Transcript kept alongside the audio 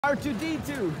R2D2.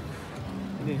 You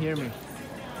didn't hear me.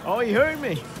 Oh, he heard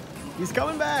me. He's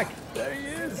coming back. There he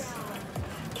is.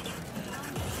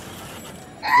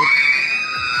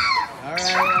 All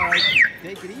right.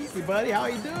 Take it easy, buddy. How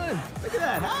you doing? Look at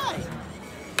that. Hi.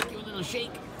 Give a little shake,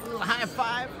 a little high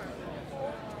five.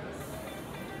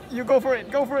 You go for it.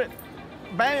 Go for it.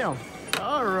 Bam.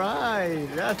 All right.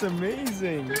 That's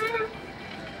amazing.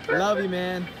 Love you,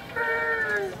 man.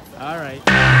 All right.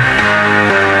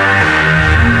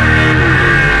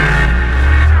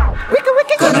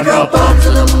 Gonna drop bombs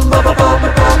in them, bombs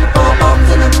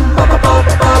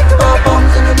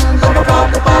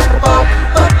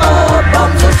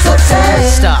of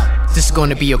success. Stop, this is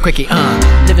gonna be a quickie,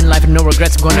 living life with no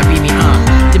regrets, I'm gonna be me,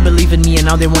 Didn't believe in me and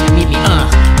now they wanna meet me,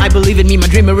 I believe in me, my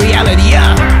dream a reality,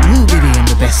 Ooh, baby, I'm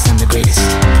the best, I'm the greatest.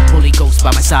 Holy Ghost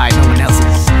by my side, no one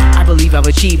else's. I believe I've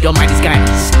achieved Almighty's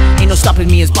guidance. Ain't no stopping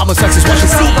me as bomb of success, watch and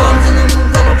see.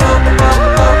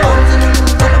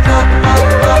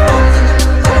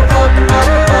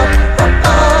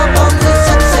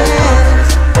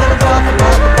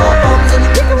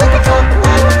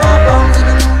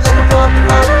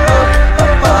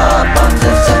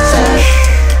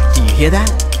 Hear that?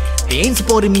 They ain't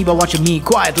supporting me by watching me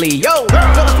quietly. Yo,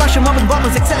 gonna flash them up and bomb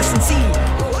of success and see.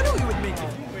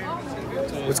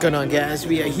 What's going on, guys?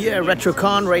 We are here at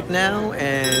Retrocon right now,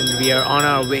 and we are on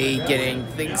our way getting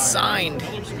things signed.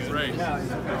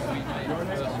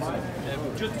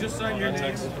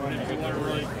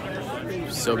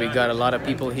 So we got a lot of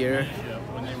people here.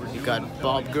 We got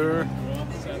Bob Gurr.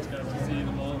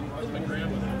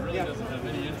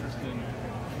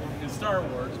 Star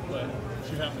Wars, but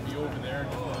she happened to be over there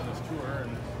on this tour,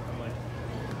 and I'm like,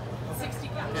 60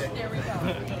 guys. There we go.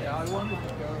 Yeah, I wanted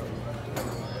to go.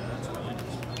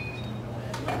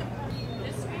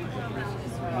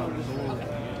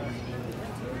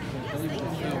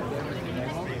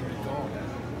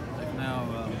 Now,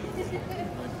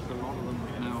 a lot of them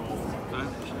now.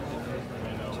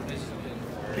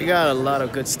 We got a lot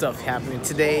of good stuff happening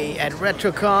today at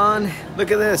Retrocon. Look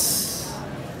at this.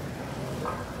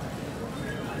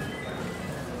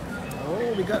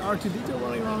 We got R2D2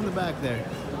 running around in the back there.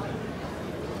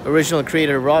 Original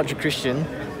creator Roger Christian.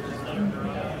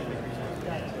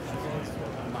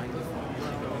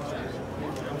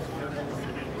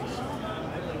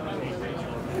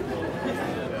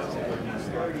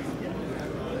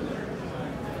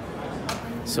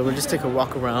 So we'll just take a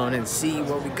walk around and see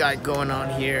what we got going on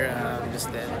here.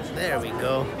 There we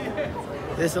go.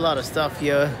 There's a lot of stuff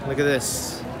here. Look at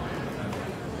this.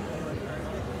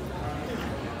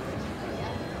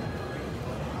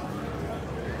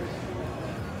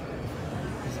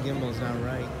 Gimbal's not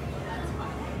right.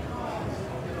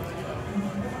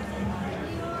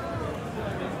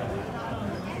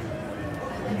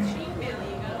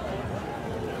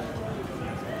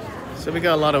 So we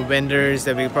got a lot of vendors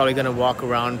that we're probably gonna walk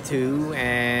around to,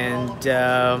 and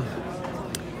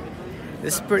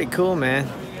this is pretty cool, man.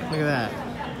 Look at that.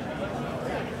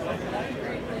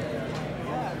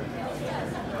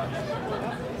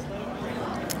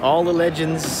 All the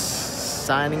legends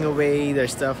signing away their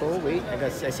stuff. Oh wait, I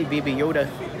see Baby Yoda.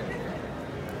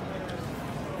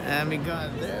 And we got,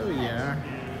 there we are.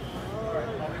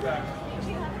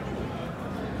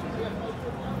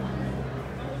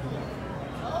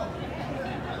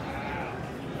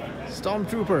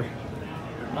 Stormtrooper.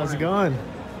 How's it going?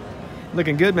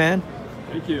 Looking good, man.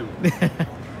 Thank you.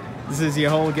 This is your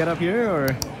whole get up here,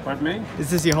 or? Pardon me? Is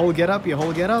this your whole get up? Your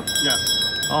whole get up? Yeah.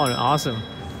 Oh, awesome.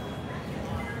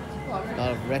 A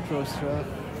lot of retro stuff.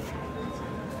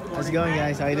 How's it going,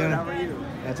 guys? How you doing? How are you?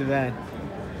 Not too bad.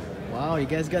 Wow, you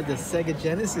guys got the Sega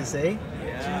Genesis, eh?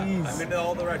 Yeah, Jeez. I'm into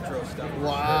all the retro stuff.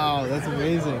 Wow, that's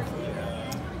amazing.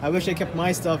 I wish I kept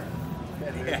my stuff.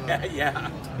 Yeah.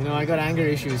 You know, I got anger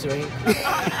issues, right?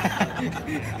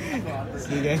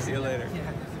 See you guys. See you later.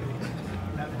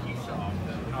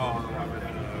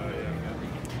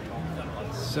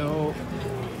 So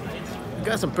we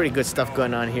got some pretty good stuff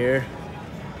going on here.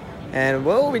 And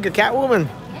whoa, we got Catwoman.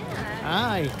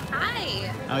 Hi. Hi.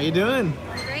 How you doing?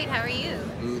 Great. How are you?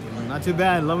 Not too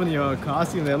bad. Loving your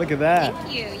costume there. Look at that.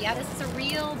 Thank you. Yeah, this is a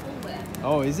real bullwhip.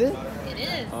 Oh, is it? It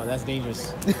is. Oh, that's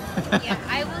dangerous. Yeah,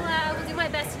 I will do my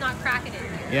best to not crack it in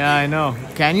here. Yeah, I know.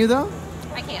 Can you though?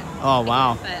 I can. Oh,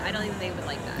 wow. But I don't think they would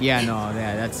like that. Yeah, no,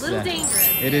 yeah, that's A little dangerous.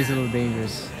 It is a little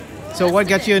dangerous. So what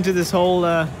got you into this whole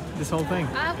thing?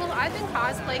 Well, I've been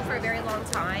cosplaying for a very long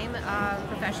time,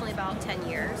 professionally about 10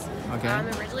 years. Okay. I'm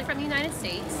originally from the United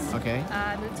States. Okay.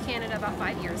 Moved to Canada about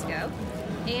 5 years ago.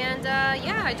 And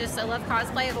yeah, I love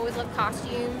cosplay. I've always loved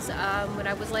costumes. When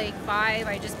I was like 5,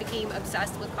 I just became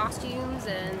obsessed with costumes,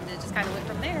 and it just kind of went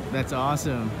from there. That's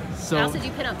awesome. So I also do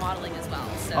pinup modeling as well.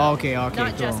 So okay, not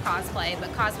cool. just cosplay,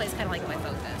 but cosplay is kind of like my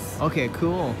focus. Okay,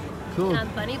 cool. Cool.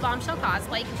 Bunny Bombshell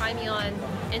Cosplay. You can find me on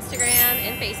Instagram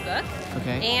and Facebook.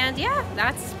 Okay. And yeah,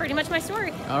 that's pretty much my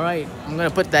story. All right. I'm gonna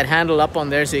put that handle up on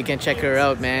there so you can check her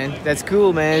out, man. That's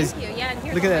cool, man. Thank you. Yeah, and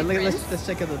here's Look at all that. my Look, prints. let's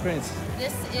check out the prints.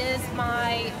 This is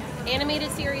my animated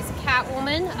series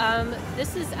Catwoman.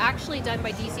 This is actually done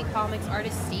by DC Comics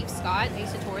artist Steve Scott. I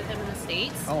used to tour with him in the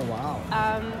States. Oh wow.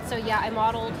 So yeah, I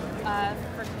modeled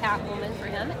for Catwoman for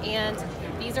him, and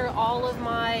these are all of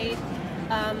my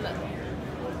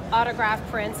autograph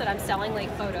prints that I'm selling,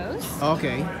 like photos.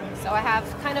 Okay. So I have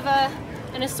kind of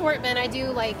an assortment. I do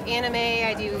like anime,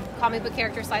 I do comic book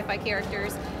characters, sci-fi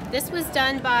characters. This was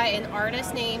done by an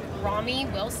artist named Rami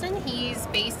Wilson. He's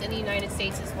based in the United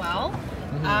States as well.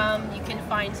 You can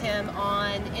find him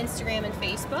on Instagram and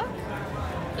Facebook.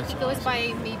 He goes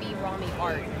by maybe Rami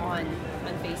Art on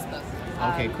Facebook.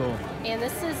 Okay, cool. And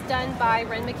this is done by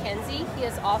Ren McKenzie. He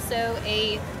is also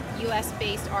a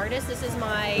US-based artist. This is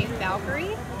my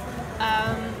Valkyrie.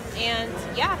 And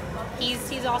yeah,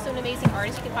 he's also an amazing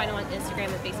artist. You can find him on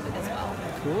Instagram and Facebook as well.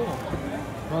 Cool.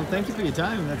 Well, thank you for your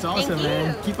time. That's awesome, Thank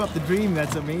man. you. Keep up the dream.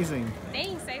 That's amazing.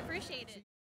 Thanks, I appreciate it.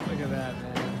 Look at that,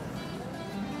 man.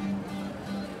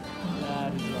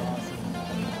 That is awesome.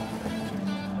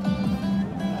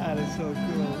 That is so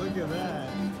cool. Look at that.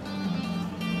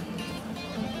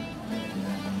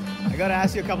 I gotta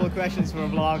ask you a couple of questions for a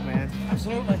vlog, man.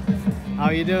 Absolutely. How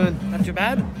are you doing? Not too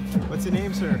bad. What's your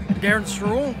name, sir? Darren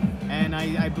Stroll. And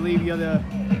I believe you're the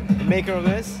maker of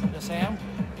this? Yes, I am.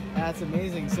 That's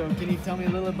amazing. So can you tell me a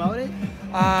little about it?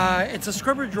 It's a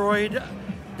scrubber droid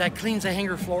that cleans the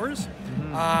hangar floors.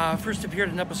 First appeared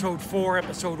in episode 4,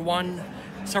 episode 1,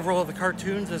 several of the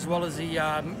cartoons, as well as the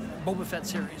Boba Fett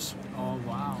series. Oh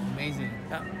wow, amazing.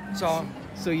 Yeah.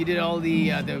 So you did all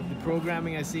the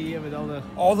programming, I see here with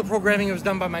all the programming was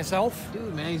done by myself.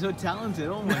 Dude, man, you're so talented.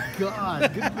 Oh my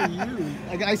god, good for you.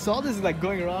 Like I saw this like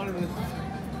going around in the...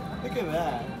 Look at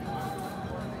that.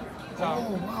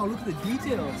 Oh wow, look at the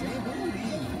details. Hey, holy.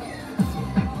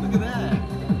 Look at that.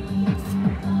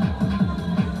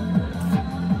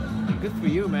 Good for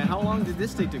you, man. How long did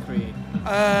this take to create?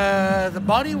 The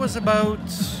body was about,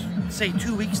 say,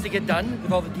 2 weeks to get done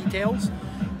with all the details.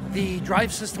 The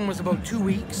drive system was about 2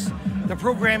 weeks. The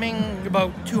programming,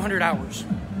 about 200 hours.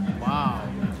 Wow,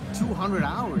 200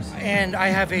 hours. And I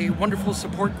have a wonderful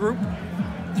support group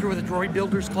through the Droid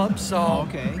Builders Club, so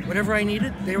whatever I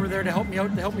needed, they were there to help me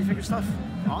out, to help me figure stuff.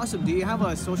 Awesome. Do you have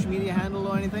a social media handle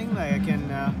or anything? Like I can...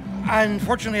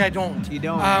 Unfortunately, I don't. You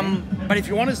don't? Right? But if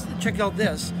you want to check out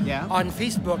this, yeah. On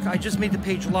Facebook, I just made the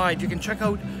page live. You can check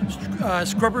out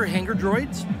Scrubber Hangar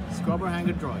Droids. Scrubber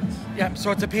Hangar Droids. Yeah,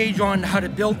 so it's a page on how to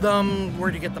build them,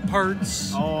 where to get the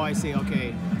parts. Oh, I see.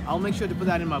 Okay. I'll make sure to put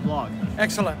that in my blog.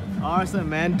 Excellent. Awesome,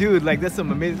 man. Dude, like that's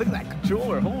some amazing... Look at that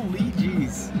controller. Holy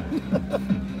jeez.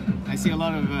 I see a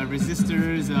lot of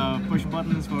resistors, push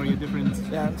buttons for your different...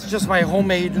 Yeah, it's just my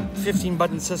homemade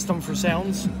 15-button system for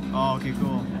sounds. Oh, okay,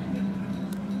 cool.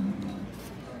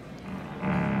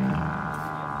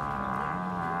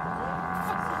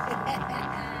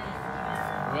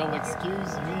 Well,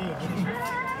 excuse me.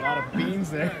 A lot of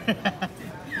beans there.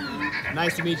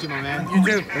 Nice to meet you, my man. You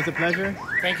too. It's a pleasure.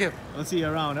 Thank you. We'll see you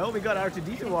around. Oh, we got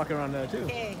R2D to walk around there, too.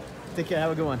 Okay. Take care.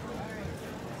 Have a good one.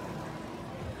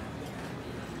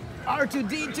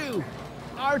 R2D2!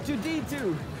 R2D2!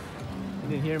 You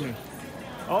didn't hear me.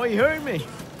 Oh, he heard me.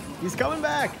 He's coming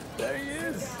back. There he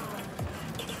is.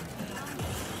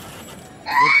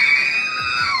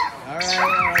 All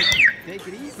right. Take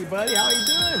it easy, buddy. How you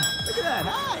doing? Look at that.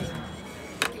 Hi.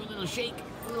 Give a little shake,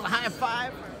 a little high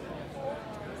five.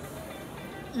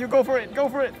 You go for it. Go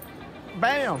for it.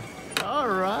 Bam. All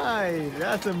right.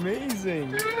 That's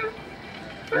amazing.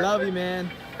 Love you, man.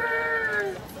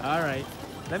 All right.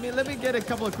 Let me get a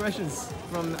couple of questions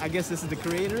from, I guess this is the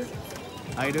creator.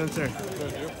 How you doing, sir?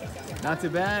 Good. Not too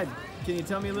bad. Can you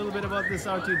tell me a little bit about this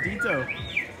R2D2?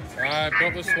 I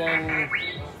built this one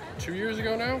 2 years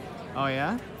ago now. Oh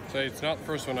yeah? So it's not the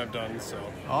first one I've done, so.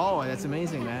 Oh, that's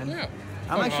amazing, man. Yeah.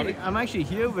 I'm actually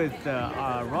here with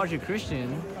Roger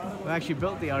Christian, who actually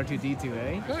built the R2D2,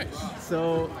 eh? Nice.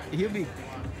 So he'll be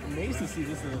amazed to see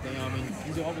this little thing. I mean,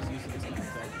 he's always used to this kind of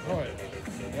stuff. All right.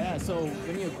 Yeah. So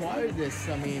when you acquired this,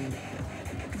 I mean,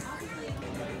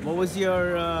 What was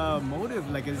your motive?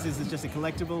 Like, is this just a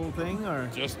collectible thing, or?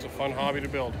 Just a fun hobby to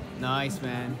build. Nice,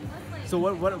 man. So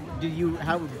what did you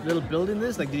have a little build in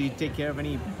this? Like, did you take care of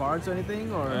any parts or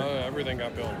anything, or? Everything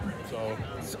got built. So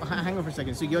hang on for a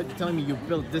second. So you're telling me you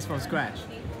built this from scratch?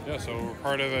 yeah, so we're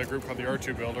part of a group called the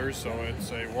R2 Builders. So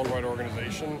it's a worldwide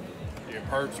organization. You get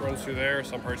parts runs through there.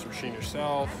 Some parts you machine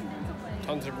yourself.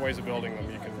 Tons of different ways of building them.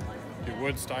 You can do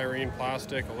wood, styrene,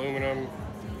 plastic, aluminum.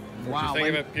 Wow. Think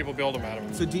of it, people build them out of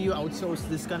them. So do you outsource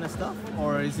this kind of stuff,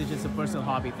 or is it just a personal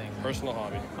hobby thing? Personal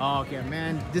hobby. Oh, okay,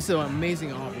 man. This is an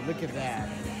amazing hobby. Look at that.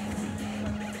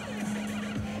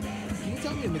 Can you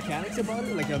tell me the mechanics about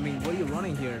it? Like, I mean, what are you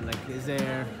running here? Like, is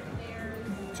there...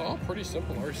 It's all pretty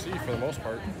simple RC for the most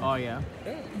part. Oh, yeah?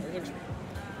 Yeah, everything's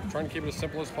trying to keep it as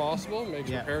simple as possible,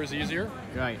 makes repairs easier.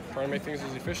 Right. Trying to make things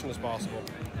as efficient as possible.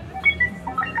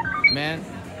 Man,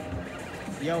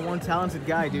 yo, one talented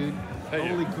guy, dude. Hey,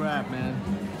 Holy crap, man.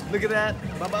 Look at that.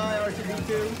 Bye-bye,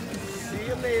 R2D2. See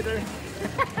you later.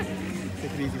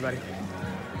 Take it easy, buddy.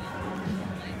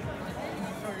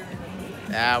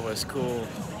 That was cool.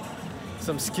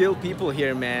 Some skilled people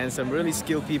here, man. Some really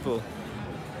skilled people.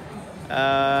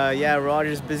 Yeah,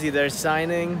 Roger's busy there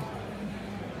signing.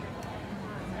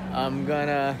 I'm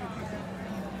gonna...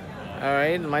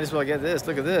 Alright, might as well get this.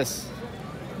 Look at this.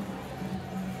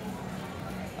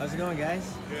 How's it going,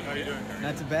 guys? Good, how you doing?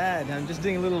 Not too bad. I'm just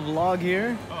doing a little vlog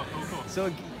here. Oh, cool.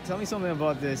 So tell me something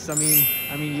about this. I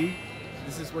mean,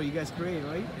 this is what you guys create,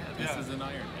 right? This is an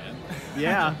Iron Man.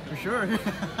 Yeah, for sure.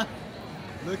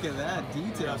 Look at that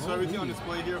detail. Yeah, so everything on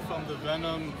display here, from the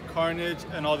Venom, Carnage,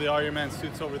 and all the Iron Man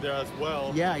suits over there as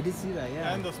well. Yeah, I did see that,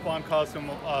 yeah. And the Spawn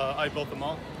costume, I built them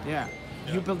all. Yeah.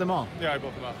 You built them all? Yeah, I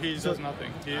built them all. He does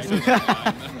nothing. He's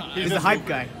the hype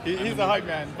guy. He's the hype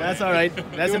man. That's all right.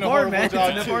 That's Doing important, man. It's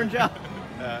job an important job.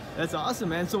 Yeah. That's awesome,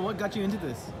 man. So what got you into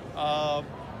this? I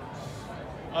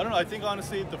don't know. I think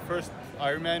honestly, the first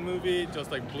Iron Man movie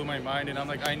just like blew my mind, and I'm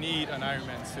like, I need an Iron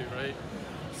Man suit, right?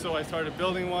 So I started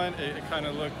building one. It kind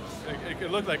of looked,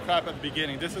 it looked like crap at the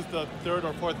beginning. This is the third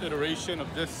or fourth iteration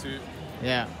of this suit.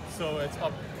 Yeah. So it's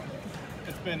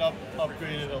been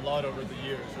upgraded a lot over the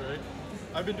years, right?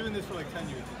 I've been doing this for like 10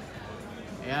 years.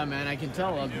 Yeah, man, I can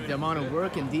tell the amount of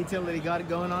work and detail that he got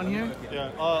going on here.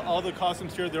 Yeah, all the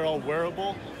costumes here, they're all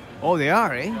wearable. Oh, they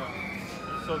are, eh?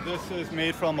 So this is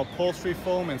made from upholstery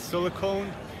foam and silicone.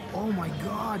 Oh my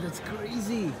God, that's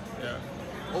crazy. Yeah.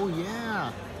 Oh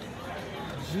yeah.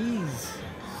 Jeez.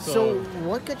 So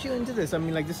what got you into this? I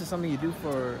mean, like, this is something you do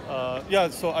for... Yeah,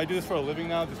 so I do this for a living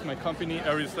now. This is my company,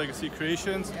 Arias Legacy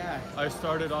Creations. Yeah. I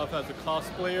started off as a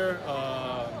cosplayer,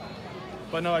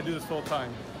 but now I do this full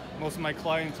time. Most of my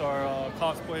clients are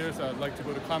cosplayers that like to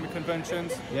go to comic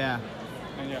conventions. Yeah.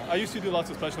 And yeah, I used to do lots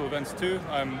of special events too.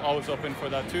 I'm always open for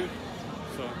that too.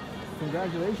 So.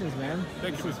 Congratulations, man.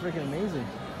 Thank you. This is freaking amazing.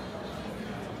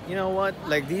 You know what?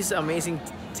 Like, these amazing,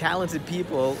 talented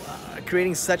people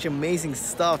creating such amazing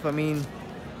stuff. I mean,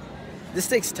 this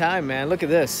takes time, man. Look at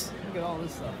this. Look at all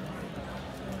this stuff.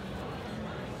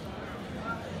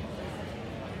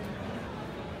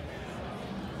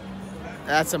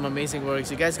 That's some amazing work.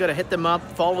 So you guys gotta hit them up,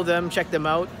 follow them, check them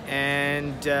out,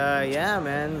 and yeah,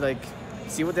 man, like,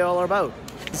 see what they're all about.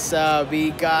 So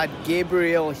we got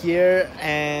Gabriel here,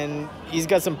 and he's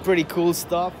got some pretty cool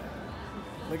stuff.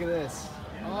 Look at this.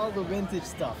 All the vintage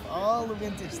stuff. All the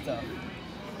vintage stuff.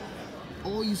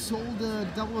 Oh, you sold the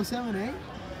 007, eh?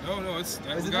 No, it's.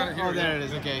 I Is it got there? it here. Oh, there yeah. it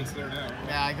is. Okay. It's there now.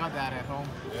 Yeah, I got that at home.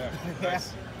 Yeah. Yeah.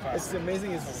 Nice. It's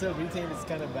amazing. It's still retained its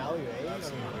kind of value, eh?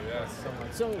 Absolutely, yes.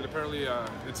 So, And apparently,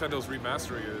 Nintendo's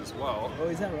remastering it as well. oh,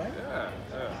 is that right? Yeah.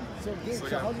 So, Gabe, It's like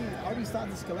so a- how do you start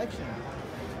this collection?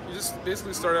 You just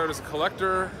basically start out as a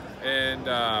collector, and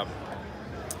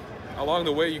along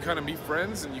the way, you kind of meet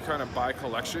friends and you kind of buy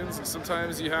collections. And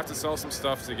sometimes you have to sell some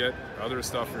stuff to get other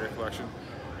stuff for your collection.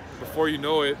 Before you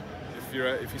know it,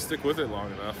 if you stick with it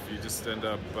long enough, you just end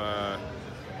up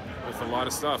with a lot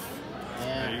of stuff. Yeah.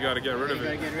 And you got to get rid of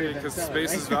gotta it get rid of because that stuff, space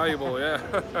right? is valuable. Yeah.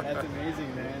 That's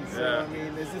amazing, man. So, Yeah. I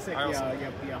mean, is this like I also-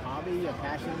 your hobby, a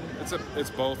passion? It's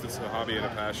both. It's a hobby and a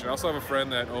passion. I also have a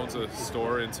friend that owns a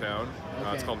store in town. It's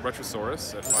Okay. called Retrocon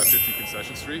at 550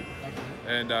 Concession Street.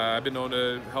 And I've been known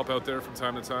to help out there from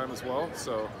time to time as well.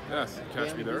 So yeah,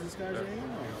 catch me there. Business cards or anything,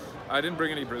 or? I didn't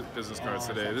bring any business cards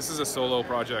today. This is a solo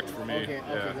project for me. Okay,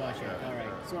 Yeah, gotcha. yeah. All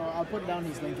right. So I'll put down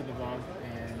his link in the vlog,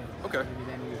 and Okay. maybe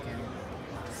then we can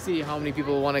see how many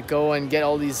people want to go and get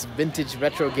all these vintage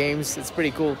retro games. It's pretty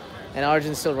cool. And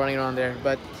Arjun's still running around there.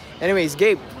 But anyways,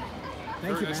 Gabe, thank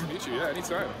Very you, nice man. to meet you. Yeah,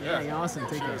 anytime. Yeah, you're awesome.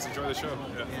 Take care. Cheers. Enjoy the show.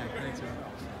 Yeah. Yeah, thanks, man.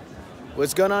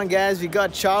 What's going on, guys? We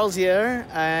got Charles here,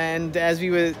 and as we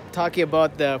were talking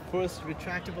about the first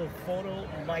retractable photo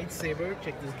lightsaber,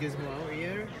 check this gizmo out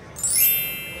here.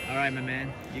 All right, my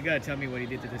man, you gotta tell me what he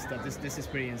did to this stuff. This is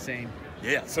pretty insane.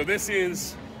 Yeah, so this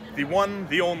is the one,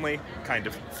 the only, kind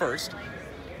of, first.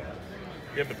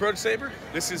 You have the Proto Saber.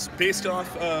 This is based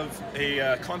off of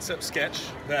a concept sketch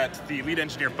that the lead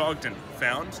engineer Bogdan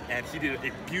found, and he did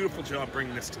a beautiful job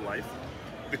bringing this to life.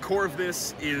 The core of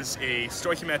this is a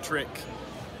stoichiometric,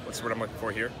 what's the word I'm looking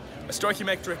for here? A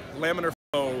stoichiometric laminar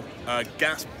flow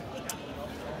gas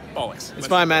bollocks. It's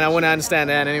fine, man. I want to understand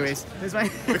that anyways. It's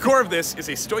fine. The core of this is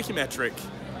a stoichiometric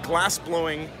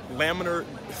glass-blowing laminar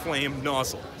flame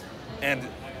nozzle. And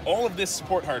all of this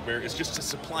support hardware is just to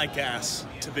supply gas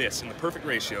to this in the perfect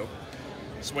ratio.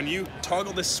 So when you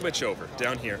toggle this switch over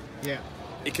down here, yeah,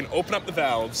 it can open up the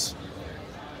valves,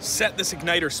 set this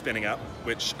igniter spinning up,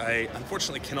 which I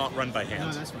unfortunately cannot run by hand.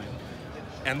 No, that's fine.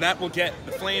 And that will get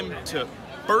the flame to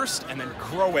burst and then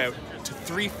grow out to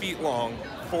 3 feet long,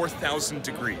 4,000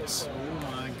 degrees. Oh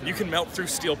my God. You can melt through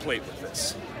steel plate with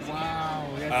this. Wow,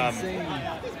 that's insane.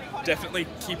 Definitely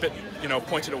keep it,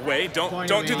 pointed away. Don't Point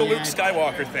do away, the Luke yeah.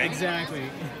 Skywalker thing. Exactly.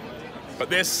 But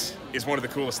this is one of the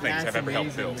coolest things That's I've ever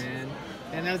helped amazing, build. man.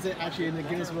 And that's actually in the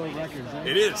Guinness World Records, right?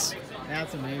 It is.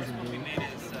 That's amazing, dude.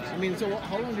 I mean, so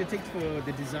how long did it take for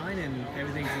the design and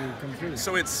everything to come through?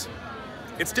 So it's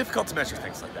difficult to measure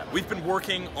things like that. We've been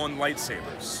working on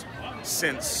lightsabers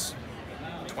since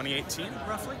 2018,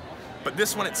 roughly. But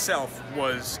this one itself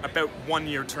was about 1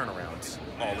 year turnaround,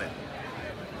 all in.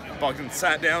 Bogdan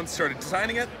sat down, started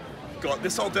designing it, got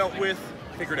this all dealt with,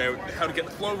 figured out how to get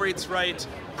the flow rates right,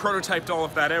 prototyped all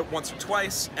of that out once or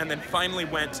twice, and then finally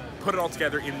put it all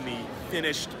together in the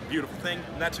finished, beautiful thing.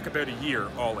 And that took about a year,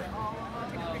 all in.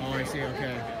 Oh, I see,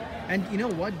 okay. And you know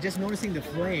what? Just noticing the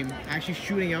flame actually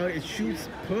shooting out, it shoots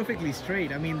perfectly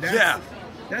straight. I mean,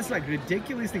 that's like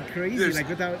ridiculously crazy. Like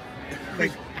without,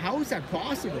 like, how is that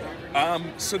possible?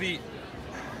 So the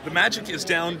magic is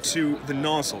down to the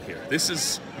nozzle here. This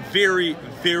is very,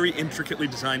 very intricately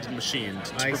designed and machined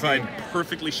to provide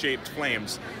perfectly shaped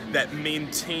flames that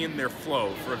maintain their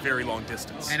flow for a very long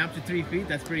distance. And up to 3 feet,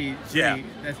 that's pretty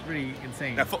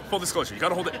insane. Now, full disclosure, you got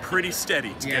to hold it pretty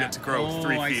steady to get it to grow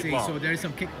 3 I feet see. long. So there's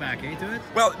some kickback, to it?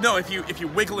 Well, no, if you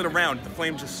wiggle it around, the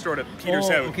flame just sort of peters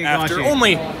out okay, after gotcha.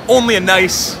 only a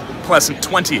nice, pleasant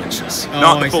 20 inches,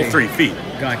 not the full 3 feet.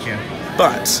 Gotcha.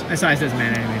 But that's why it says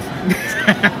man, anyways.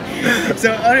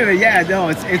 So anyway, yeah,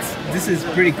 no, this is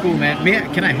pretty cool,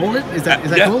 man. Can I hold it? Is that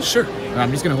cool? Sure.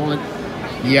 I'm just gonna hold it.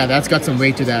 Yeah, that's got some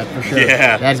weight to that for sure.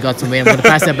 Yeah, that's got some weight. I'm gonna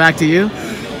pass that back to you,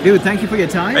 dude. Thank you for your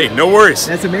time. Hey, no worries.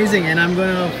 That's amazing, and I'm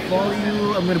gonna follow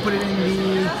you. I'm gonna put it in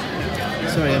the.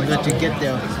 Sorry, I'm going to get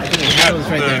there. I think the handle's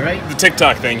right there, right? The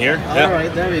TikTok thing here. All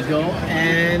right, there we go.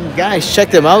 And guys,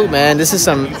 check them out, man. This is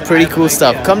some pretty cool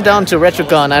stuff. Come down to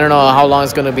Retrocon. I don't know how long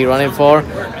it's going to be running for,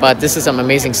 but this is some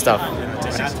amazing stuff.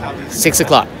 6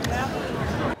 o'clock.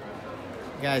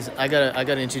 Guys, I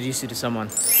gotta introduce you to someone.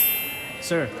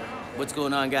 Sir. What's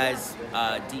going on, guys?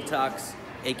 Detox,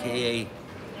 aka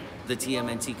the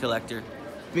TMNT collector.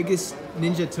 Biggest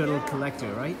Ninja Turtle collector,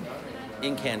 right?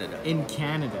 In Canada. In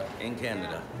Canada. In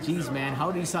Canada. Jeez, man,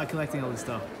 how did you start collecting all this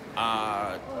stuff?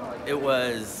 I'm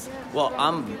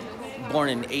born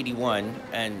in '81,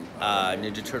 and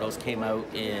Ninja Turtles came out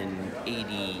in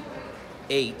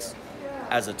 '88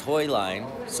 as a toy line,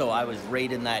 so I was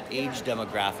right in that age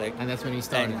demographic. And that's when you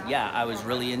started? And yeah, I was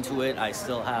really into it. I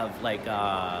still have like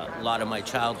a lot of my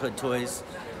childhood toys,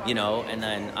 and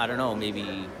then, I don't know,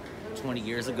 maybe 20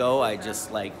 years ago, I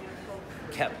just like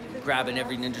kept grabbing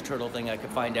every Ninja Turtle thing I could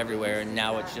find everywhere, and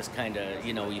now it's just kind of,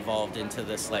 evolved into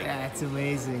this like... That's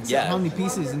amazing. So yeah. How many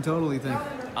pieces in total, you think?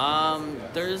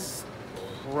 There's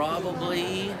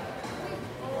probably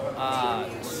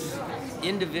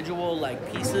individual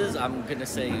like pieces, I'm gonna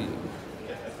say,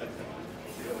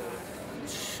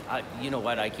 you know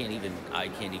what, I can't even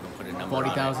put a number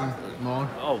 40,000 on it. more?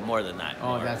 Oh, more than that.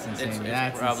 Oh, more. that's insane. It's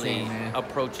That's probably insane, man.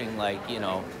 approaching like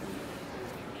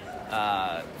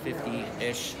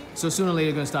 50-ish. So sooner or later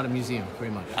you're gonna start a museum,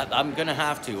 pretty much. I'm gonna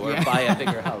have to, or buy a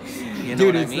bigger house. You know Dude,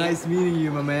 what I it's mean? nice meeting you,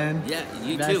 my man. Yeah,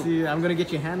 you That's too. I'm gonna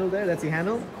get your handle there. That's your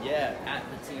handle? Yeah, at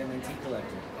the TMNT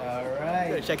collector. All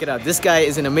right. Check it out. This guy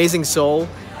is an amazing soul.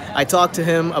 I talked to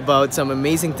him about some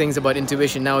amazing things about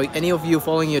intuition. Now, any of you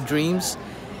following your dreams,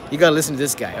 you gotta listen to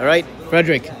this guy, all right?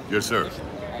 Frederick. Yes, sir.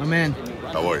 My man.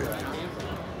 How are you?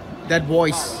 That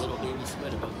voice.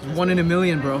 1 in a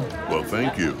million, bro. Well,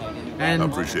 thank you. And I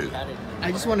appreciate it.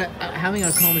 I just want to having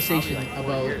a conversation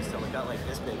about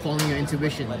following your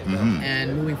intuition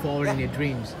and moving forward in your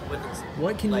dreams.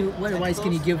 What advice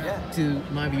can you give to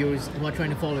my viewers who are trying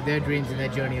to follow their dreams in their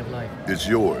journey of life? It's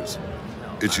yours.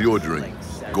 It's your dream.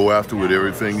 Go after with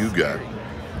everything you got.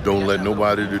 Don't let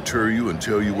nobody deter you and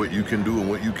tell you what you can do and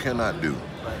what you cannot do.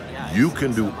 You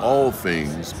can do all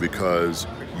things because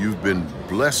you've been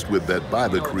blessed with that by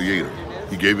the Creator.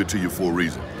 He gave it to you for a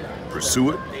reason.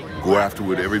 Pursue it. Go after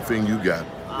with everything you got.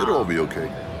 It'll all be okay.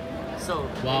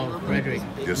 Wow, Frederick.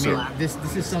 Yes, sir. This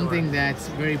is something that's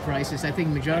very priceless. I think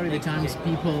majority of the times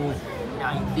people,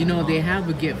 you know, they have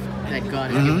a gift that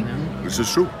God has given them. This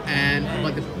is true.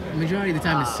 But the majority of the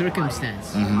time is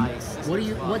circumstance.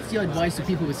 What's your advice to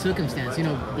people with circumstance? You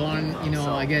know, born, you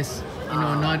know, I guess, you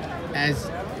know, not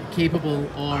as capable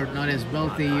or not as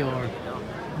wealthy, or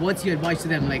what's your advice to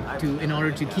them, like in order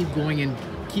to keep going and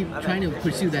keep trying to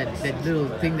pursue that little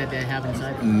thing that they have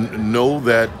inside them? Know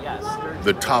that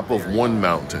the top of one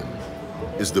mountain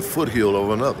is the foothill of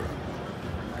another.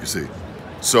 You see,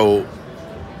 so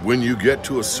when you get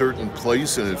to a certain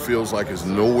place and it feels like there's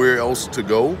nowhere else to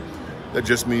go, that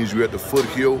just means you're at the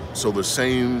foothill. So the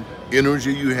same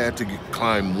energy you had to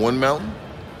climb one mountain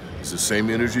is the same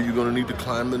energy you're going to need to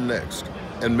climb the next,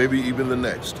 and maybe even the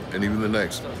next, and even the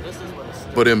next.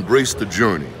 But embrace the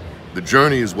journey. The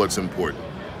journey is what's important,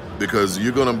 because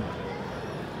you're going to,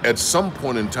 at some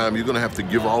point in time, you're going to have to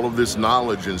give all of this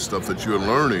knowledge and stuff that you're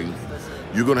learning,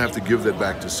 you're going to have to give that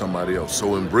back to somebody else.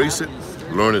 So embrace it,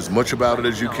 learn as much about it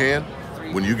as you can.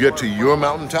 When you get to your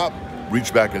mountaintop,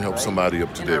 reach back and help somebody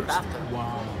up to theirs.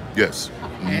 Wow. Yes.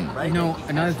 And you know,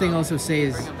 another thing also say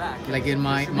is, like in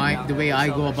the way I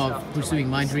go about pursuing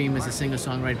my dream as a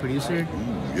singer-songwriter producer,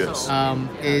 yes,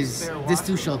 is this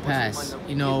too shall pass.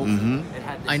 You know,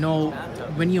 I know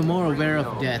when you're more aware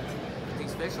of death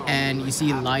and you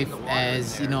see life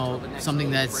as, you know, something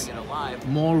that's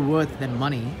more worth than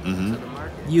money,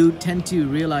 you tend to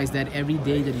realize that every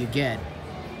day that you get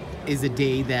is a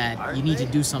day that you need to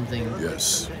do something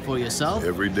for yourself.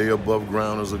 Every day above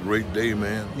ground is a great day,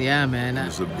 man. Yeah, man.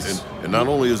 And not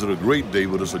only is it a great day,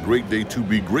 but it's a great day to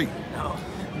be great.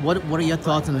 What are your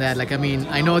thoughts on that? Like, I mean,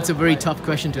 I know it's a very tough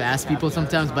question to ask people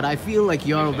sometimes, but I feel like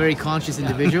you're a very conscious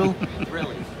individual.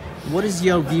 What is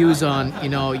your views on, you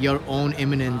know, your own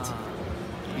imminent,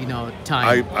 you know,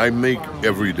 time? I make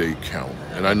every day count.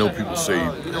 And I know people say,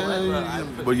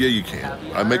 but yeah, you can.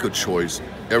 I make a choice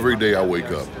every day I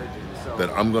wake up that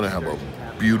I'm going to have a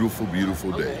beautiful,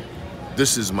 beautiful day.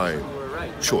 This is my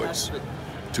choice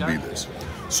to be this.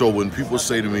 So when people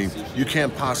say to me, you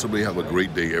can't possibly have a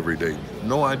great day every day.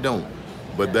 No, I don't.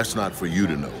 But that's not for you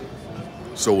to know.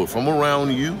 So if I'm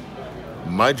around you,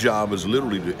 my job is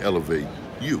literally to elevate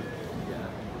you,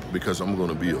 because I'm going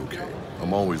to be okay.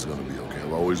 I'm always going to be okay.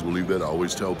 I've always believed that. I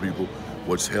always tell people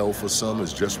what's hell for some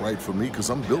is just right for me, because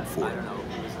I'm built for it.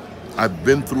 I've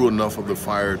been through enough of the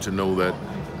fire to know that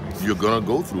you're going to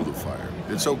go through the fire.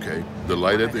 It's okay. The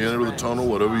light at the end of the tunnel,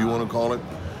 whatever you want to call it,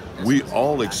 we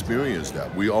all experience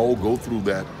that. We all go through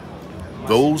that.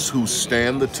 Those who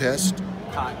stand the test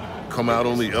come out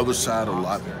on the other side a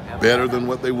lot better than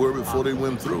what they were before they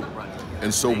went through.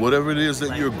 And so whatever it is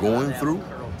that you're going through,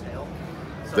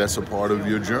 that's a part of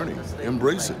your journey.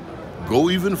 Embrace it. Go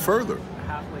even further.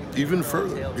 Even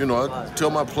further. You know, I tell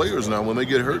my players now, when they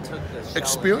get hurt,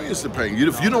 experience the pain.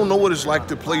 If you don't know what it's like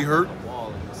to play hurt,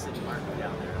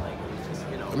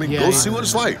 I mean, go see what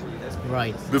it's like.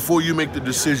 Right. Before you make the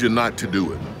decision not to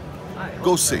do it.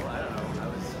 Go see.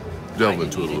 Delve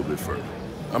into it a little bit further.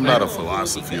 I'm not a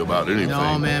philosophy about anything.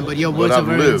 No, man, but your words are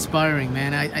very inspiring,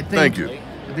 man. I think Thank you.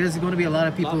 There's going to be a lot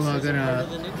of people who are going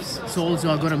to, souls who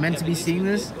are going to meant to be seeing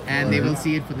this, and they will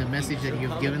see it for the message that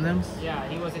you've given them.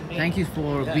 Thank you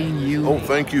for being you. Oh,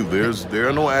 thank you. There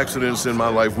are no accidents in my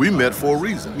life. We met for a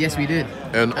reason. Yes, we did.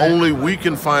 And only we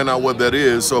can find out what that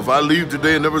is. So if I leave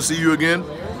today and never see you again,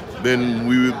 then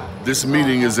this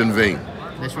meeting is in vain.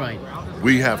 That's right.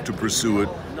 We have to pursue it,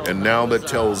 and now that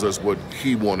tells us what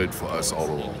he wanted for us all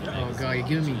along. Oh God, you're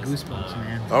giving me goosebumps,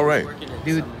 man. All right.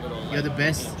 Dude, you're the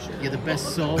best. You're the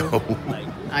best soul.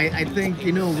 I think,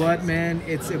 you know what, man?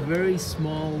 It's a very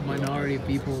small minority of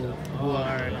people who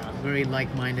are very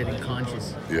like-minded and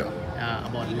conscious. Yeah.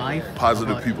 About life.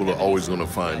 Positive people are always going to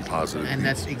find positive and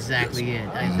people. that's exactly it.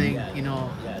 I think, you know,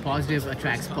 positive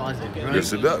attracts positive, right?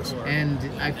 Yes, it does. And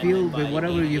I feel that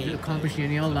whatever you've accomplished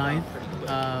in your life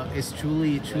is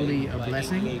truly, truly a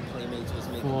blessing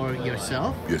for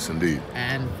yourself. Yes, indeed.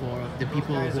 And for the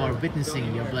people who are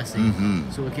witnessing your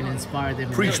blessing, so it can inspire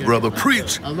them. Preach, brother,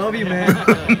 preach. I love you, man.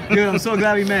 Dude, I'm so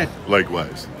glad we met.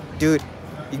 Likewise. Dude,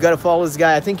 you gotta follow this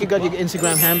guy. I think you got your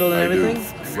Instagram handle and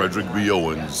everything. Frederick B.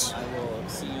 Owens.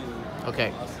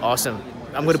 Okay, awesome.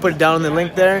 I'm going to put it down in the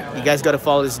link there. You guys got to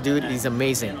follow this dude. He's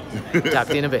amazing. Tap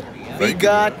in a bit. We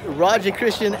got Roger,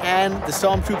 Christian, and the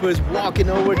Stormtroopers walking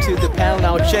over to the panel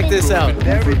now. Check this out.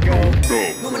 There we go.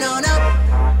 Moving on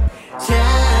up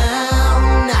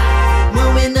town,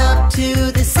 moving up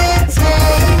to the city.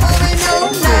 Moving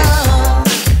on up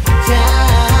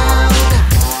town,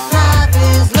 life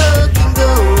is looking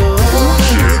good.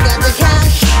 Got the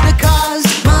cash, the cars,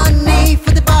 money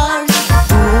for the bars.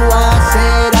 Who I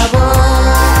said I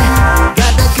would.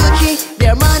 Got the Gucci,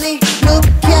 their money. Look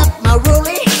at my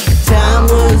rollie. Time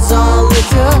was all it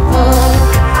took.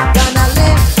 Gonna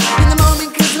live in the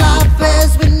moment 'cause life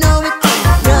as we know it,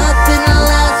 nothing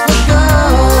lasts for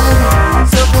good.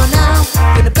 So for now,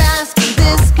 gonna bask in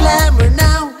this glamour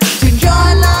now, to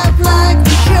enjoy life like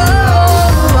we should.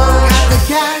 Got the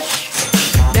cash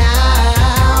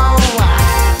now,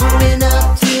 moving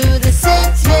up to the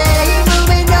city,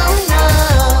 moving on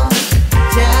up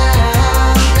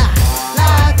down.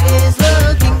 Life is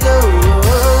looking good.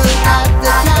 Got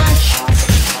the cash,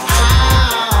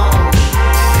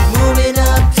 moving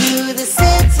up to the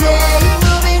city,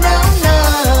 moving on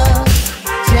up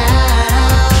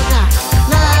down.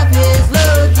 Life is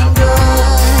looking good.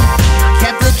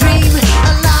 Kept the dream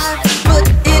alive, put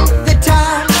in the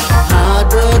time. Hard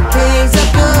work pays up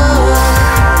good.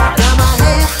 Got my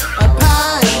head up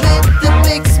high with the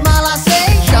big smile. I say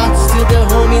shots to the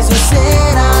homies who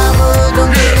said I would.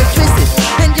 Don't get it twisted.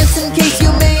 And just in case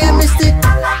you may have missed it,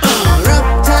 rough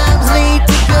times lead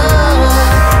to good.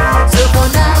 So for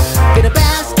now, gonna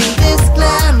bask in this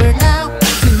glamour now,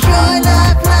 to enjoy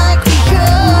life like we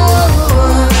should.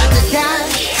 Got the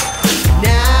cash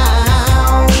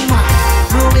now,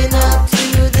 moving up to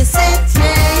the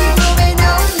city, moving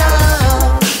on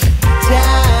up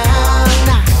down.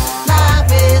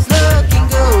 Life is looking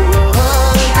good.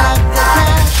 Got the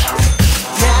cash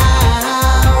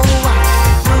now,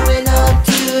 moving up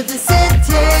to the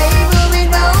city,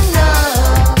 moving on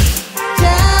up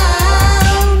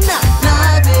down.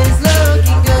 Life is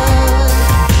looking good.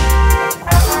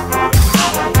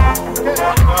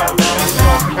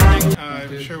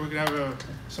 I'm sure we're gonna have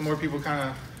some more people kind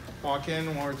of walk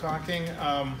in while we're talking.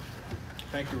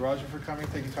 Thank you, Roger, for coming,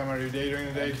 taking time out of your day during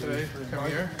the day today to come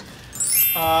here.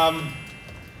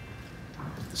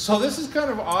 So this is kind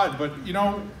of odd, but you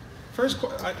know, first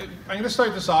I'm going to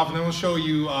start this off, and then we'll show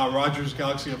you Roger's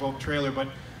Galaxy of Hope trailer. But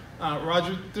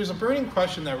Roger, there's a burning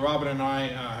question that Robin and I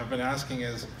have been asking: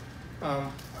 is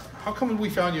how come we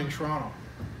found you in Toronto?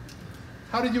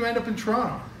 How did you end up in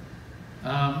Toronto?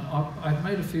 I've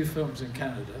made a few films in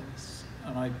Canada,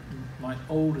 and my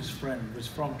oldest friend was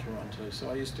from Toronto, so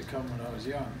I used to come when I was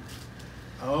young.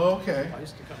 Oh, okay. I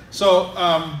used to come. So,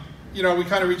 you know, we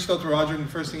kind of reached out to Roger, and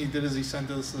the first thing he did is he sent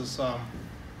us this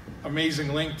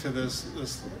amazing link to this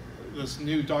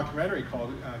new documentary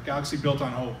called Galaxy Built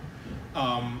on Hope.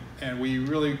 And we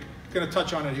really going to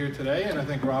touch on it here today, and I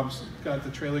think Rob's got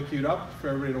the trailer queued up for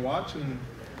everybody to watch. And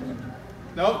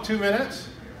no, 2 minutes?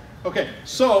 Okay,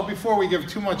 so before we give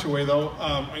too much away though,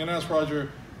 I'm going to ask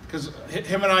Roger, because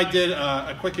him and I did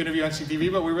a quick interview on CTV,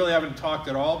 but we really haven't talked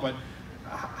at all. But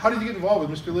how did you get involved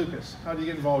with Mr. Lucas? How did you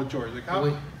get involved with George? Like how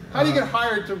do you get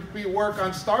hired to work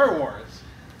on Star Wars?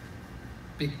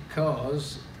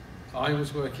 Because I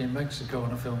was working in Mexico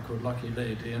on a film called Lucky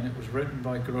Lady, and it was written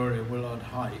by Gloria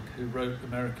Willard-Hyke, who wrote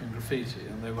American Graffiti,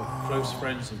 and they were close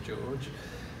friends of George.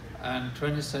 And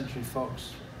 20th Century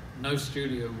Fox, no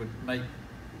studio would make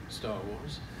Star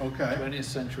Wars. Okay. 20th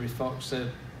Century Fox said,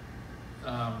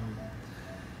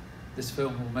 this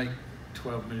film will make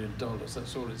 $12 million.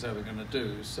 That's all it's ever going to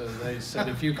do. So they said,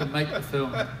 if you can make the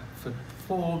film for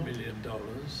 $4 million,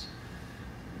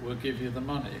 we'll give you the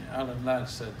money. Alan Ladd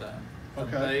said that.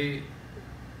 Okay.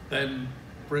 Then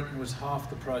Britain was half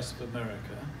the price of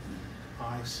America.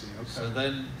 I see, okay. So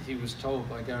then he was told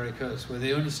by Gary Kurtz, well,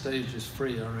 the only stages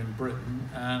free are in Britain,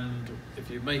 and if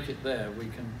you make it there, we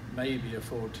can maybe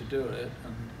afford to do it.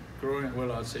 And Gloria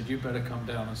Willard said, you better come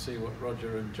down and see what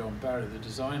Roger and John Barry, the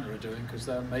designer, are doing, because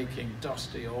they're making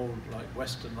dusty old, like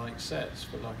Western-like sets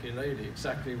for Lucky Lady,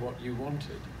 exactly what you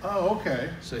wanted. Oh, okay.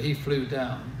 So he flew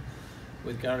down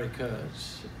with Gary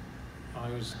Kurtz. I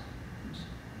was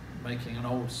making an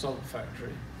old salt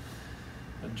factory,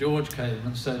 and George came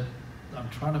and said, I'm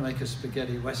trying to make a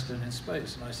spaghetti Western in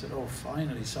space. And I said, oh,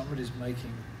 finally, somebody's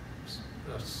making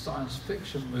a science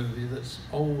fiction movie that's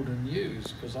old and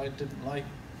used, because I didn't like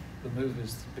the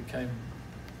movies that became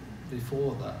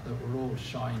before that were all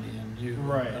shiny and new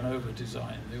and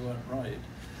over-designed. They weren't right.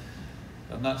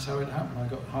 And that's how it happened. I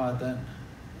got hired then,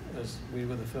 as we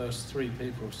were the first 3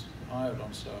 people hired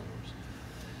on Star Wars.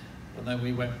 And then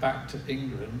we went back to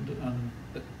England, and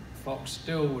Fox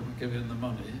still wouldn't give him the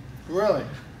money. Really?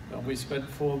 And we spent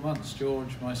 4 months,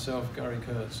 George, myself, Gary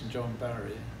Kurtz, and John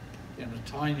Barry, in a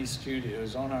tiny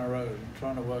studios on our own,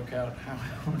 trying to work out how,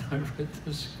 when I read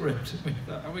the script, we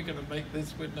thought, are we going to make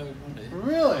this with no money?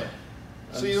 Really?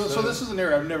 So, So this is an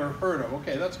area I've never heard of.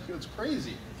 Okay, that's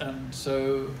crazy. And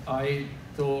so I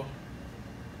thought,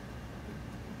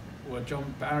 well,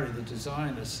 John Barry, the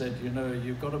designer, said, you know,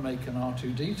 you've got to make an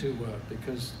R2-D2 work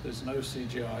because there's no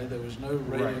CGI, there was no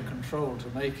radio control to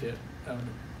make it, and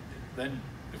then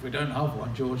if we don't have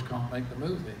one, George can't make the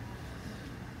movie.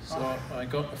 So I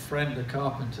got a friend, a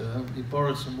carpenter, he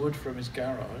borrowed some wood from his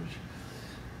garage,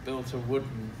 built a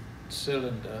wooden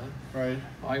cylinder. Right.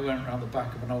 I went around the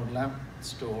back of an old lamp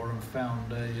store and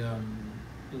found a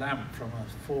lamp from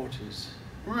a 40s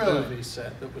movie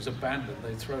set that was abandoned.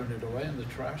 They'd thrown it away in the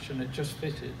trash and it just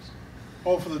fitted.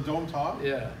 Oh, for the dome top?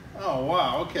 Yeah. Oh,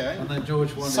 wow, okay. And then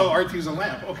George wanted... So R2's a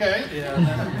lamp, okay. Yeah, and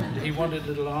then he wanted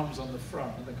little arms on the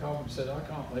front, and the carpenter said, I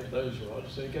can't make those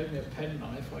rods. So he gave me a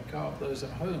penknife. I carved those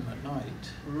at home at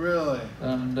night. Really?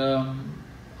 And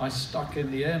I stuck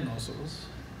in the air nozzles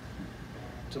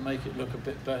to make it look a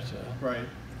bit better. Right.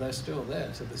 They're still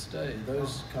there to this day,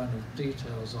 those kind of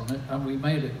details on it. And we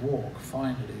made it walk,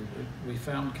 finally. We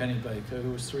found Kenny Baker,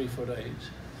 who was 3'8",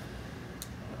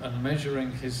 and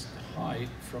measuring his height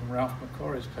from Ralph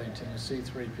McQuarrie's painting of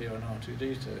C-3PO and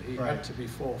R2-D2, he had to be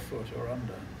 4 foot or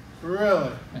under.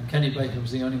 Really? And Kenny Baker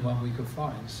was the only one we could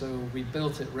find, so we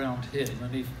built it round him,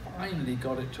 and he finally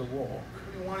got it to walk.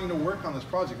 Were you wanting to work on this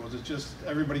project? Was it just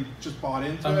everybody just bought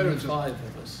into it? Only Or just... 5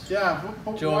 of us. Yeah,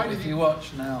 but George, why did if you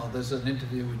watch now, there's an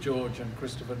interview with George and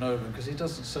Christopher Nolan, because he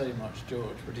doesn't say much,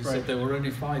 George, but he said there were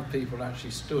only 5 people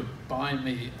actually stood by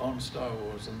me on Star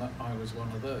Wars, and that I was one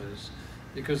of those.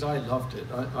 Because I loved it.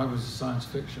 I was a science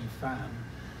fiction fan,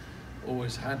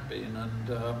 always had been, and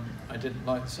I didn't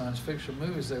like the science fiction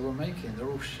movies they were making. They're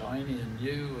all shiny and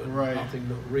new, and nothing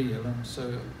looked real. And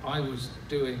so I was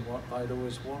doing what I'd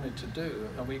always wanted to do.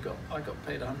 And I got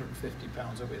paid £150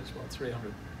 a week. It's what,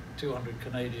 200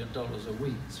 Canadian dollars a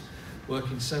week,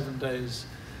 working 7 days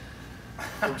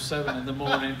from 7 in the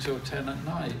morning till 10 at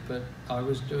night. But I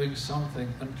was doing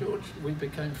something, and George, we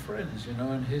became friends, you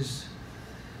know, and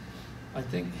I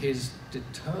think his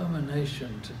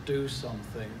determination to do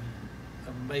something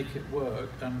and make it work,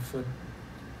 and for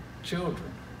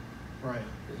children. Right.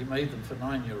 He made them for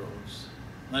 9-year-olds.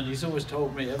 And he's always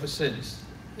told me ever since,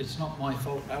 it's not my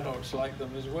fault adults like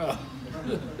them as well.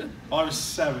 Well, I was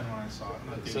 7 when I saw it.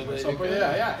 Not So myself, but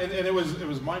yeah, and it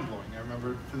was mind-blowing. I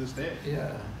remember to this day.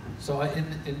 Yeah. So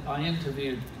I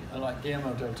interviewed, like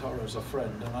Guillermo del Toro as a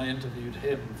friend, and I interviewed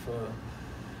him for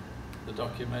the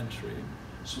documentary.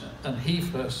 And he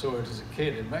first saw it as a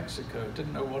kid in Mexico,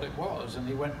 didn't know what it was, and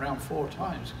he went round 4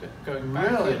 times going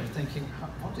back in thinking,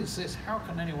 what is this? How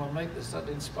can anyone make this? That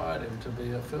inspired him to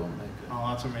be a filmmaker. Oh,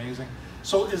 that's amazing.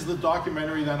 So is the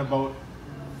documentary then about...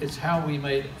 It's how we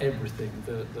made everything,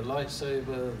 the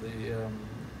lightsaber,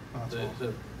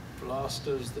 the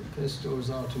blasters, the pistols,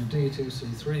 R2-D2,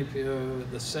 C-3PO,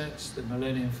 the sets, the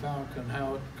Millennium Falcon,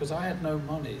 because I had no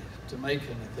money to make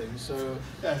anything, so...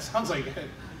 Yeah, it sounds like it.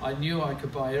 I knew I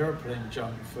could buy airplane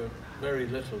junk for very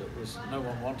little. No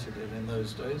one wanted it in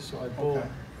those days, so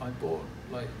I bought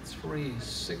like 3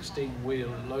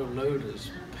 16-wheel low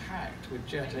loaders packed with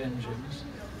jet engines,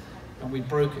 and we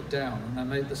broke it down, and I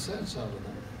made the sets out of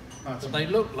them. But they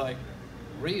looked like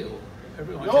real.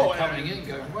 Everyone kept coming in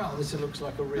going, wow, this looks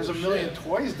like a real There's a million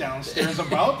toys downstairs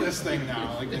about this thing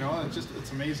now. Like, you know,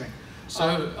 it's amazing.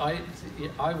 So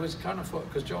I was kind of,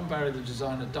 because John Barry, the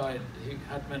designer, died. He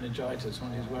had meningitis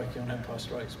when he was working on Empire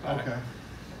Strikes Back. Okay.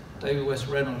 David West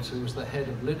Reynolds, who was the head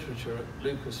of literature at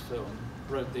Lucasfilm,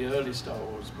 wrote the early Star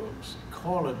Wars books,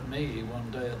 collared me one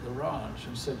day at the ranch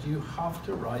and said, you have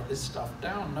to write this stuff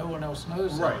down. No one else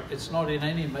knows it. It's not in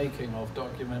any making of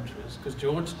documentaries, because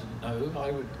George didn't know.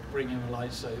 I would bring him a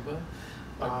lightsaber.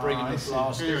 I'd bring him the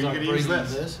blasters. I'd bring him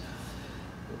this.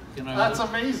 You know, that's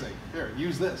amazing. Here,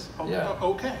 use this.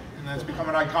 Okay. And then it's become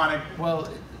an iconic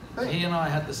thing. He and I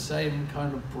had the same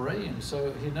kind of brain,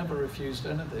 so he never refused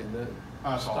anything.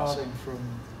 Starting from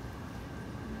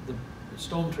the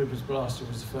Stormtrooper's blaster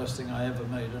was the first thing I ever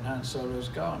made, and Han Solo's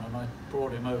gun, and I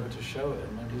brought him over to show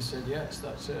him, and he said, yes,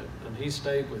 that's it. And he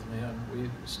stayed with me, and we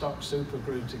stuck super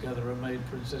glue together and made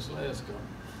Princess Leia's gun.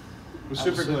 With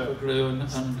super glue.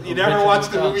 And you never watch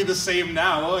the movie the same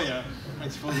now, will you? I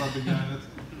suppose I'll be done.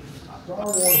 Star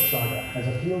Wars Saga has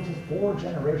appealed to 4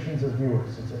 generations of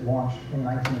viewers since it launched in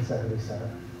 1977.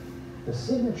 The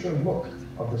signature look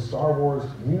of the Star Wars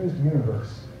used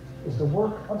universe is the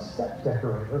work of set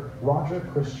decorator Roger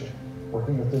Christian,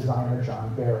 working with designer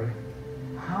John Barry.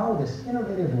 how this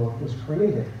innovative look was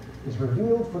created is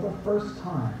revealed for the first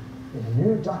time in the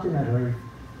new documentary,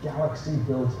 Galaxy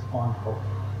Built on Hope.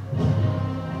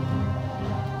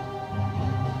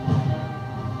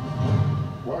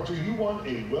 Roger, you won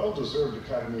a well-deserved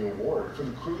Academy Award for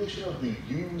the creation of the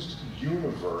used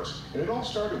universe, and it all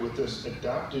started with this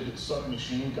adapted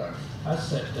submachine gun. As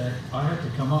set deck, I had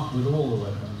to come up with all the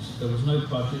weapons. There was no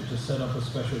budget to set up a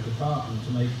special department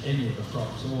to make any of the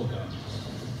props or guns.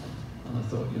 And I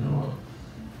thought, you know what,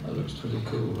 that looks pretty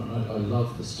cool, and I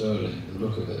love the Sterling, the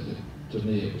look of it. To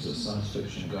me, it was a science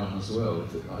fiction gun as well,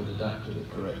 if I'd adapted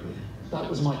it correctly. That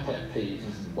was my pet peeve,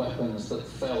 weapons that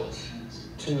felt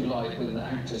too light with an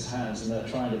actor's hands and they're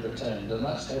trying to pretend, and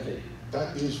that's heavy.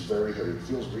 That is very heavy. It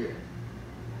feels real.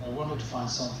 I wanted to find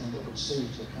something that would suit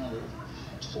a kind of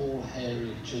tall,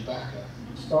 hairy Chewbacca.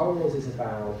 Star Wars is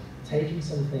about taking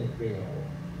something real,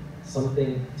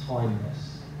 something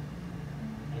timeless,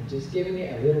 and just giving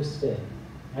it a little spin,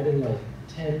 adding like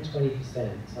 10-20%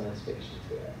 science fiction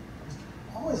to it.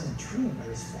 Always intrigued by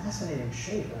this fascinating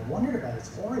shape, and I wondered about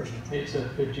its origin. It's a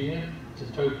Fijian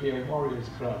Tokyo Warriors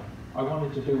Club. I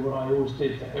wanted to do what I always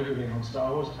did for everything on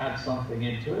Star Wars, add something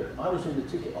into it. I was in the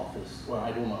ticket office where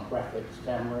I had all my graphics,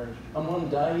 cameras, and one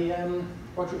day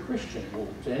Roger Christian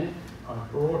walked in. I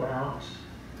brought out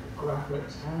the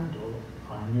graphics handle.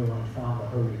 I knew I'd found the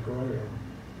Holy Grail.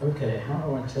 Okay, how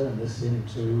do I turn this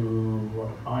into what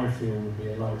I feel would be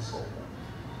a lightsaber?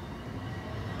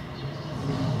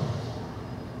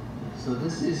 So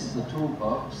this is the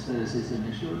toolbox. There's his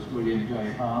initials, William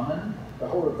J. Harmon. The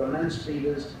whole of the land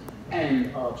speeders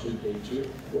and R2-D2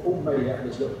 were all made out of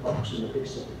this little box in the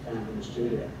bits that we found in the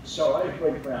studio. So I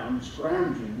went round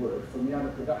scrounging wood from the other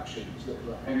productions that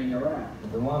were hanging around.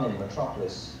 The one in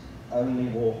Metropolis only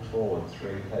walked forward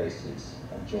 3 paces,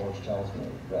 and George tells me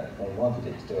that they wanted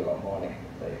it to do a lot more, and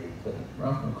they couldn't.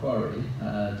 Ralph McQuarrie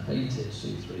had painted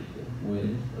C-3PO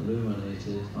with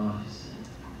illuminated eyes.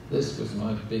 This was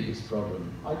my biggest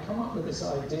problem. I come up with this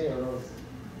idea of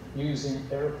using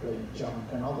airplane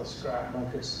junk and other scrap, and I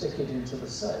could stick it into the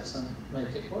sets and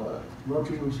make it work.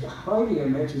 Roger was highly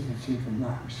imaginative in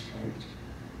that respect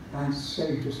and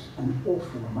saved us an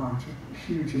awful amount, a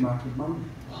huge amount of money.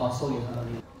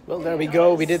 Well, there we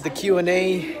go. We did the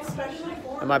Q&A,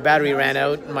 and my battery ran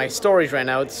out, and my storage ran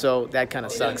out, so that kind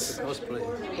of sucks. That was pretty.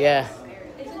 Yeah.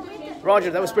 Roger,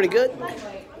 that was pretty good.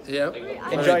 Yeah.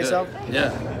 Enjoy yourself?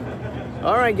 Yeah.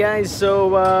 All right, guys.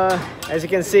 So, as you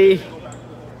can see,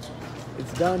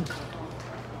 it's done.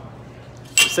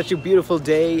 It's such a beautiful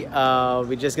day.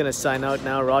 We're just gonna sign out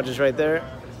now. Roger's right there.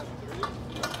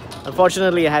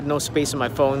 Unfortunately, I had no space on my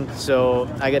phone, so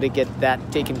I gotta get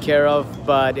that taken care of.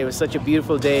 But it was such a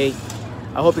beautiful day.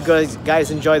 I hope you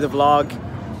guys enjoy the vlog.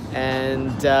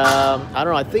 And I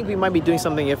don't know, I think we might be doing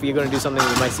something. If you're gonna do something,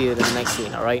 we might see it in the next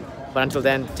scene, all right? But until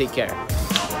then, take care.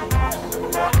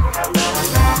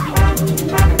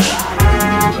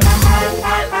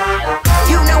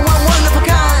 You know I'm one of a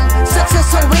kind.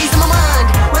 Success always in my mind.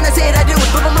 When I say it, I do it.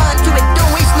 Put my mind to it.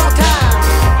 Don't waste no time.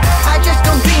 I just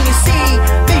don't dream, you see.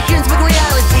 Visions with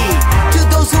reality. To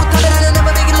those who thought that I'd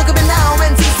never make it, look up and now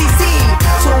NCCC.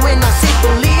 So when I say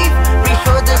believe, reach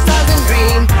for the stars and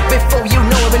dream. Before you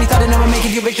know it, when you thought I'd never make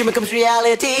it, your vision becomes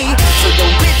reality. So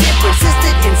don't quit it, persist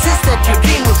it, insist that your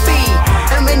dream will be.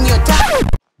 And when you're tired.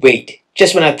 Wait,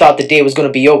 just when I thought the day was gonna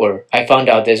be over, I found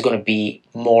out there's gonna be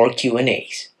more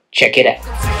Q&As. Check it out.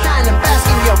 Shine and bask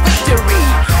in your victory.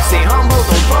 Stay humble,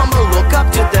 don't fumble. Look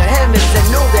up to the heavens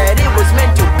and know that it was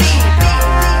meant to be.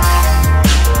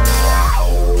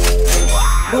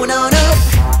 Moving on up,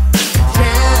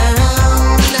 down,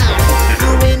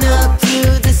 moving up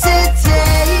to the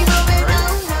city.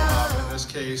 In this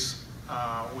case,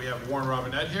 we have Warren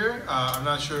Robinett here. I'm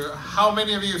not sure how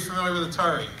many of you are familiar with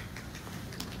Atari.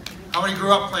 How many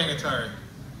grew up playing Atari?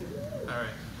 All right.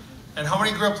 And how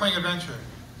many grew up playing Adventure?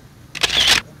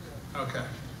 Okay.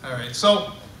 All right.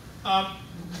 So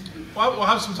we'll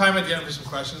have some time at the end for some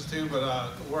questions too. But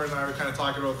Warren and I were kind of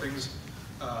talking about things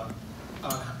on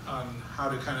how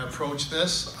to kind of approach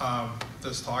this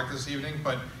this talk this evening.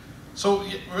 But so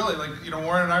really, like, you know,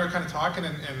 Warren and I were kind of talking,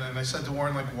 and I said to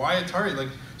Warren, like, why Atari? Like,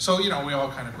 so, you know, we all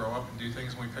kind of grow up and do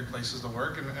things, and we pick places to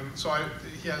work, and so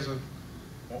he has a.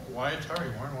 Why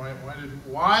Atari, Warren?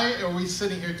 Why are we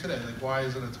sitting here today? Like, why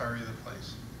is it Atari the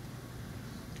place?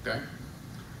 Okay.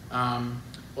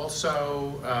 Well,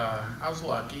 so I was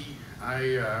lucky.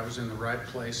 I was in the right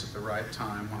place at the right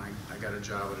time when I got a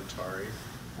job at Atari,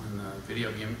 when the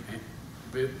video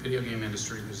game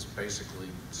industry was basically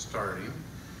starting.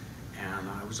 And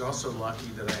I was also lucky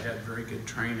that I had very good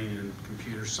training in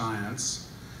computer science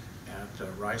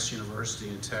at Rice University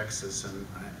in Texas, and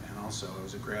also. I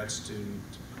was a grad student,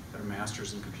 got a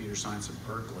master's in computer science at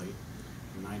Berkeley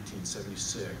in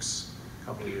 1976, a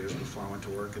couple of years before I went to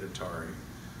work at Atari.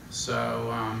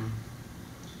 So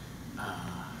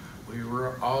we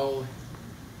were all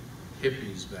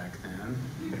hippies back then,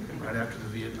 right after the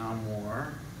Vietnam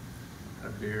War, had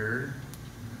a beard,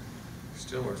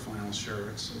 still wear flannel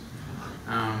shirts.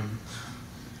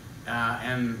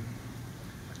 And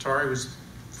Atari was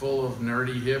full of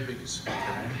nerdy hippies,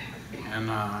 okay? And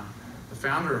the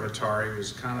founder of Atari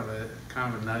was kind of a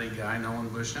nutty guy, Nolan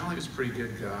Bushnell. He was a pretty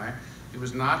good guy. He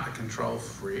was not a control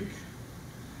freak.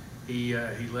 He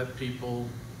let people,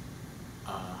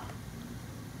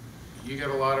 you get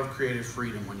a lot of creative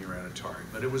freedom when you're at Atari,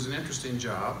 but it was an interesting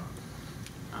job.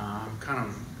 I'm kind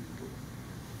of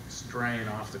straying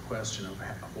off the question of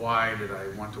why did I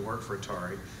want to work for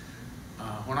Atari.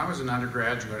 When I was an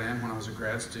undergraduate and when I was a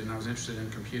grad student, I was interested in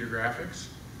computer graphics.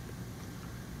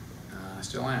 I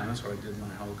still am, that's what I did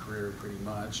my whole career pretty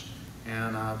much.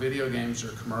 And video games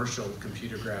are commercial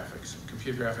computer graphics.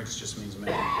 Computer graphics just means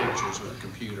making pictures with a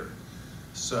computer.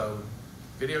 So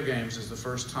video games is the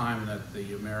first time that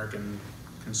the American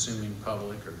consuming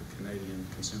public or the Canadian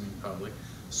consuming public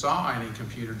saw any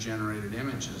computer generated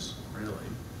images, really.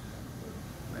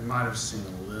 They might have seen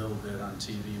a little bit on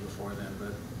TV before then,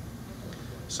 but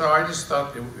so I just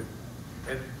thought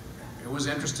it was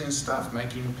interesting stuff,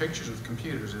 making pictures with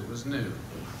computers. It was new.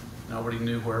 Nobody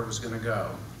knew where it was going to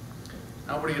go.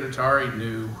 Nobody at Atari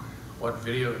knew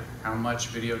how much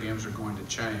video games were going to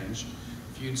change.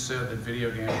 If you'd said that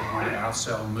video games were going to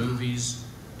outsell movies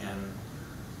and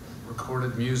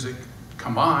recorded music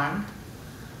combined,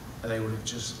 they would have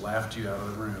just laughed you out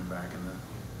of the room back in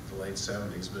the late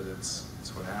 70s, but it's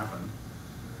what happened.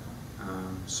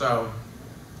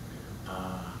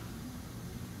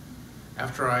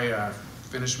 After I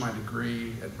finished my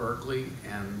degree at Berkeley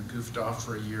and goofed off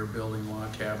for a year building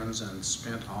log cabins and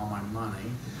spent all my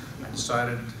money, I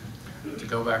decided to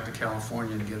go back to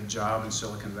California and get a job in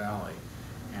Silicon Valley.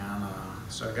 And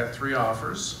so I got 3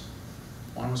 offers.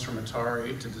 One was from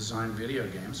Atari to design video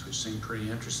games, which seemed pretty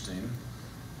interesting.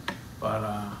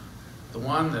 But the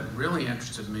one that really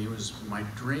interested me was my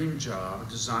dream job,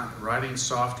 writing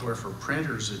software for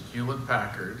printers at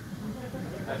Hewlett-Packard.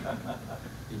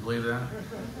 You believe that?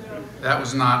 That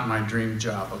was not my dream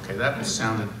job. Okay, that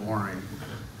sounded boring.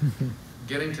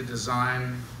 Getting to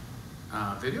design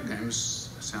video games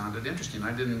sounded interesting.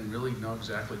 I didn't really know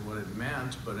exactly what it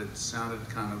meant, but it sounded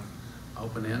kind of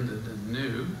open-ended and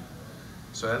new.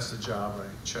 So that's the job I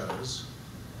chose.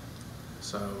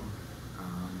 So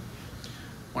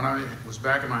when I was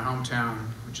back in my hometown,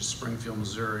 which is Springfield,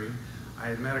 Missouri, I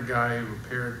had met a guy who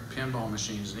repaired pinball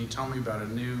machines, and he told me about a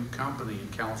new company in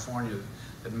California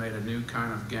that made a new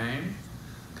kind of game.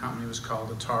 The company was called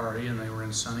Atari, and they were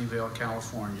in Sunnyvale,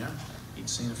 California. He'd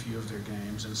seen a few of their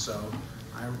games, and so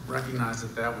I recognized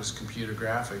that that was computer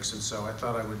graphics, and so I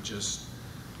thought I would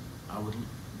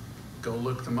go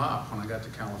look them up when I got to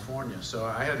California. So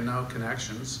I had no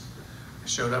connections. I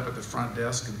showed up at the front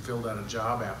desk and filled out a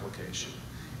job application,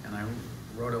 and I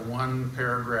wrote a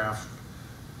 1-paragraph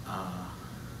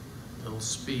little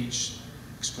speech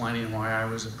explaining why I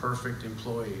was a perfect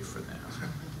employee for them.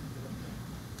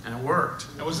 And it worked.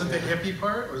 And was it the hippie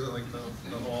part, or was it like the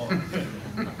whole?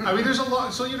 I mean, there's a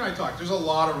lot. So you and I talked. There's a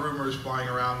lot of rumors flying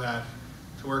around that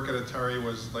to work at Atari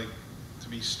was like to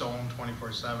be stoned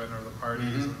 24/7 or the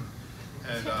parties.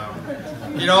 And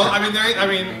you know, I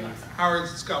mean, Howard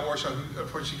Scott Warshaw, who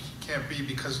unfortunately can't be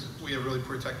because we have really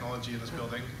poor technology in this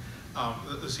building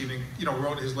this evening. You know,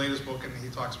 wrote his latest book, and he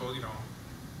talks about, you know,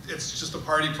 it's just a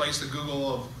party place, the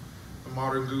Google of the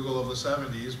modern Google of the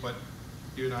 70s, but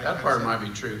you and I. That part might be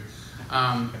true.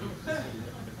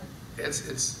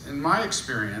 It's in my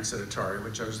experience at Atari,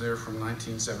 which I was there from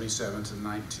 1977 to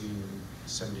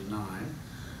 1979,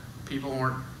 people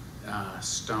weren't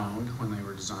stoned when they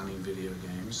were designing video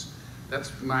games.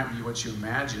 That might be what you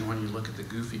imagine when you look at the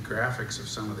goofy graphics of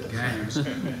some of the games,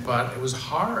 but it was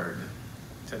hard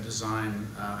to design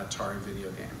Atari video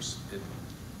games.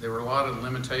 There were a lot of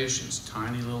limitations,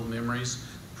 tiny little memories,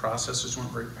 processors weren't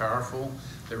very powerful.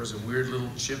 There was a weird little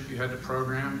chip you had to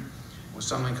program. It was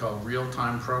something called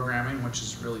real-time programming, which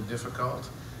is really difficult,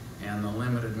 and the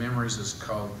limited memories is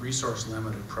called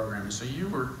resource-limited programming. So you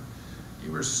were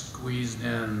squeezed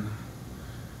in.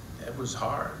 It was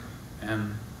hard,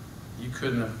 and you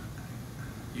couldn't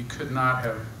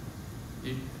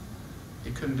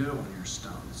do it when you're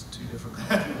stoned. It's too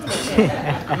difficult.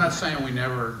 I'm not saying we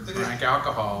never drank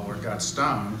alcohol or got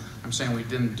stoned. I'm saying we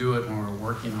didn't do it when we were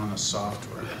working on the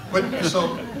software. But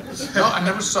so no, I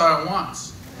never saw it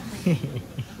once.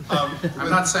 I'm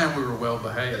not saying we were well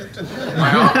behaved.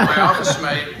 My office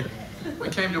mate, we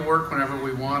came to work whenever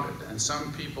we wanted, and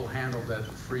some people handled that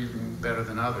freedom better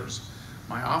than others.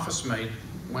 My office mate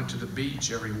went to the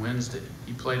beach every Wednesday.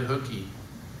 He played hooky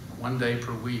 1 day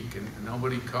per week, and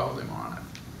nobody called him on it.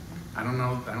 I don't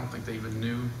know, I don't think they even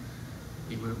knew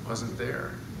he wasn't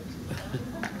there.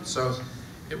 So,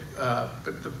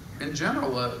 in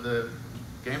general, the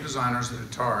game designers at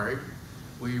Atari,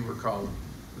 we called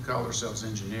ourselves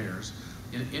engineers.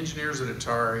 Engineers at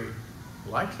Atari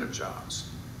liked their jobs.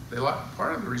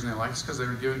 Part of the reason they liked it is because they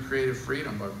were given creative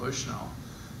freedom by Bushnell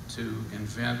to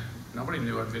invent. Nobody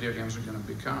knew what video games were going to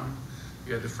become.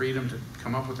 You had the freedom to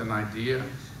come up with an idea.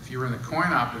 If you were in the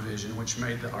coin-op division, which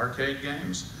made the arcade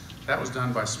games, that was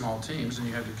done by small teams, and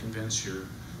you had to convince your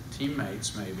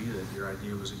teammates maybe that your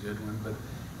idea was a good one. But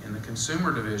in the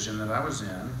consumer division that I was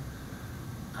in,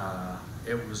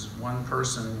 it was one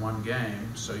person, one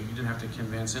game, so you didn't have to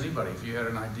convince anybody. If you had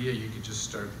an idea, you could just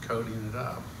start coding it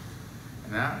up.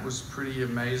 And that was pretty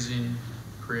amazing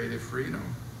creative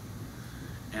freedom.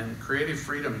 And creative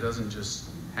freedom doesn't just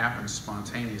happen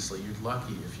spontaneously. You're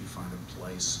lucky if you find a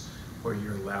place where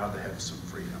you're allowed to have some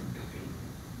freedom.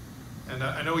 And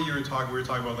I know we were talking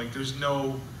about, like, there's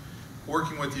no,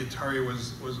 working with the Atari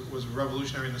was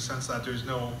revolutionary in the sense that there's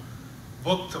no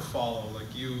book to follow. Like,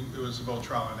 it was about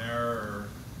trial and error or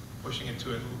pushing it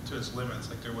to its limits.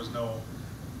 Like, there was no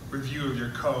review of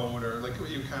your code, or like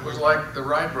you kind of. It was like the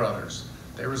Wright brothers.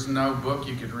 There was no book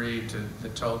you could read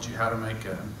that told you how to make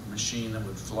a machine that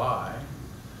would fly.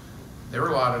 There were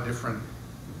a lot of different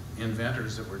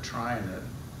inventors that were trying it.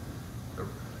 The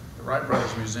Wright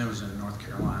Brothers Museum is in North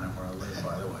Carolina, where I live,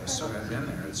 by the way, so I've been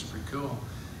there. It's pretty cool.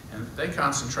 And they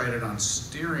concentrated on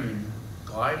steering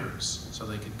gliders so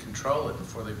they could control it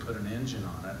before they put an engine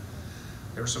on it.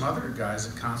 There were some other guys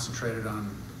that concentrated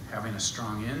on having a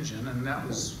strong engine, and that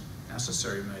was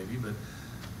necessary maybe, but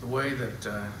the way that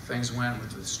things went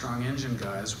with the strong engine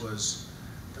guys was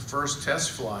the first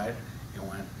test flight, it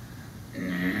went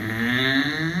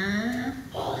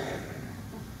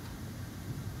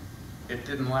it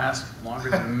didn't last longer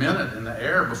than a minute in the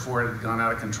air before it had gone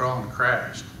out of control and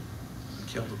crashed and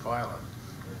killed the pilot.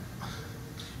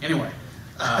 Anyway,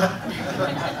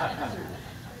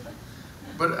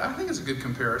 but I think it's a good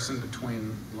comparison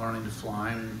between learning to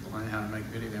fly and learning how to make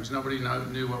video games. Nobody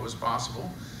knew what was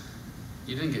possible.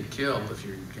 You didn't get killed if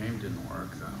your game didn't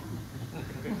work, though.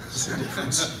 That's the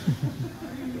difference.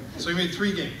 So you made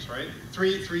 3 games, right?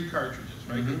 Three cartridges,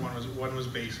 right? Mm-hmm. One was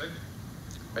basic.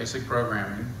 Basic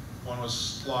programming. One was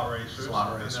Slot Racers.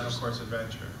 Slot Racers. And then, of course,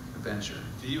 Adventure. Adventure.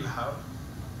 Do you have?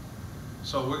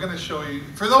 So we're going to show you,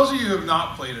 for those of you who have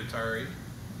not played Atari,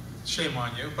 shame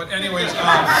on you. But anyways,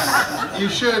 you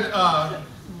should,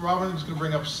 Robin's going to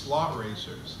bring up Slot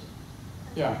Racers.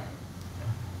 Yeah.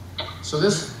 So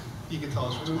this, you can tell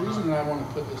us what's the going reason on. that I want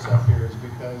to put this up here is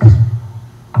because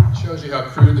it shows you how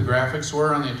crude the graphics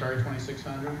were on the Atari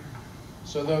 2600.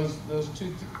 So those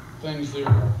two things there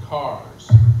are cars,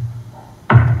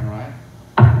 all right?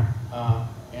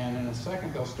 And in a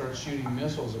second they'll start shooting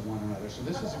missiles at one another. So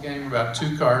this is a game about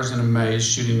 2 cars in a maze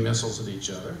shooting missiles at each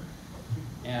other.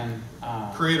 And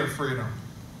creative freedom.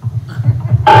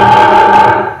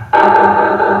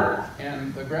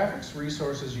 And the graphics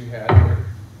resources you had were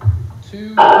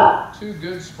two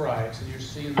good sprites, and you're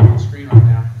seeing them on the screen right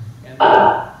now, and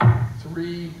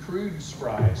 3 crude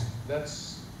sprites.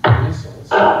 That's missiles.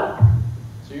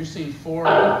 So you're seeing 4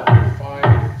 out of the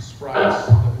 5 sprites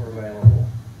that were available.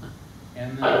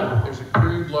 And then there's a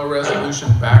crude low-resolution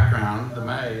background, the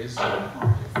maze.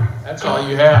 That's all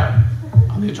you had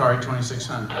on the Atari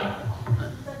 2600.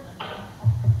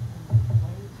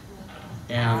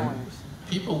 And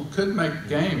people could make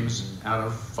games out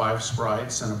of 5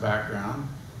 sprites and a background.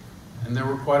 And there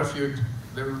were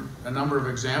a number of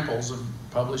examples of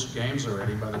published games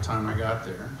already by the time I got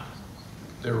there.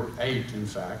 There were 8, in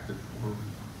fact, that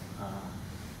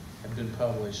had been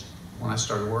published when I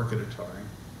started work at Atari.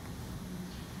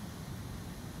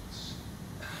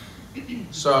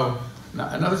 So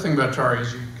another thing about Atari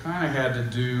is you kind of had to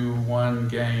do one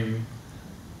game,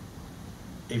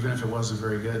 even if it wasn't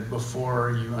very good,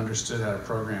 before you understood how to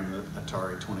program the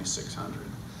Atari 2600.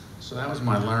 So that was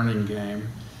my learning game.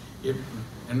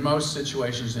 In most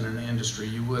situations in an industry,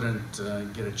 you wouldn't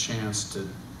get a chance to,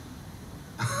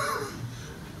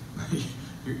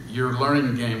 your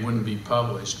learning game wouldn't be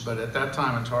published, but at that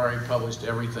time Atari published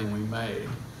everything we made.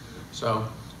 So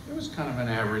it was kind of an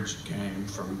average game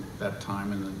from that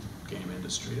time in the game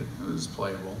industry. It was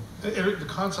playable. The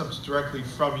concept's directly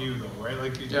from you, though, right?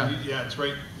 Like, yeah, it's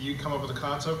right. You come up with a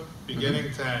concept,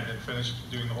 beginning to end, and finish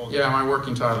doing the whole thing. Yeah, my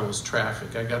working title was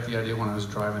Traffic. I got the idea when I was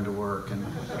driving to work, and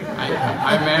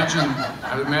I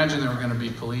imagined there were going to be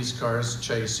police cars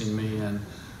chasing me and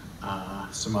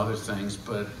some other things,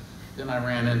 but then I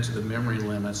ran into the memory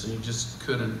limits, and you just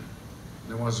couldn't.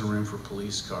 There wasn't room for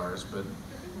police cars, but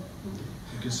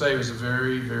you could say it was a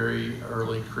very, very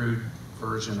early, crude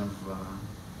version of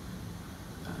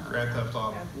Grand Theft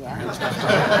Auto. Yeah. Grand Theft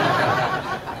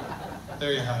Auto.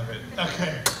 There you have it.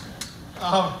 Okay.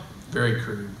 Very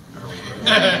crude.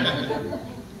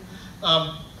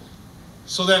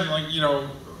 So then, like, you know,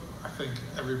 I think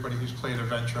everybody who's played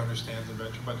Adventure understands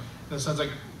Adventure, but in a sense,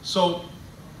 like, so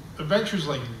Adventure's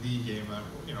like the game that,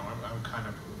 you know, I'm kind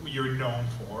of, you're known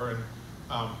for, and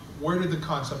where did the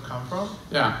concept come from?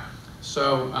 Yeah,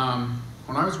 so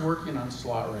when I was working on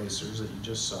Slot Racers that you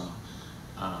just saw,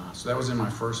 so that was in my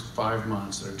first 5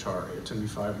 months at Atari. It took me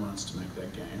 5 months to make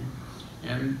that game.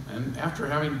 And after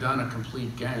having done a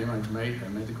complete game, I made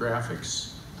the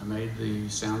graphics, I made the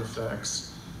sound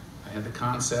effects, I had the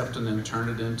concept and then turned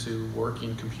it into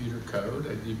working computer code.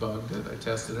 I debugged it, I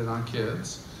tested it on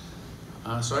kids.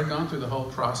 So I'd gone through the whole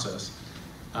process.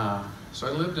 So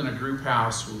I lived in a group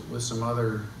house with some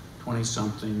other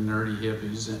 20-something nerdy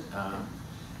hippies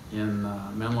in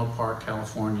Menlo Park,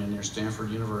 California, near Stanford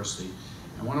University.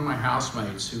 And one of my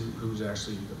housemates, who's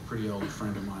actually a pretty old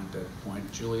friend of mine at that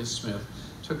point, Julius Smith,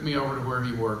 took me over to where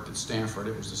he worked at Stanford.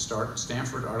 It was the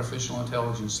Stanford Artificial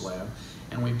Intelligence Lab.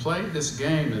 And we played this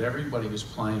game that everybody was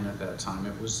playing at that time.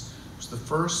 It was the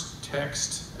first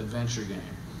text adventure game.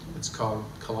 It's called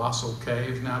Colossal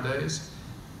Cave nowadays.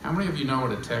 How many of you know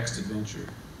what a text adventure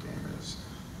game is?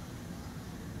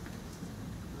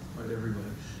 Quite everybody.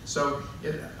 So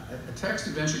a text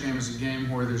adventure game is a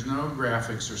game where there's no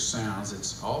graphics or sounds.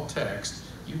 It's all text.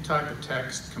 You type a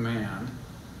text command,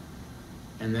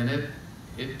 and then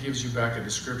it gives you back a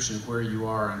description of where you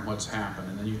are and what's happened,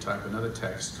 and then you type another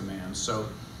text command. So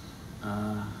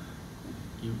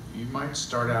you might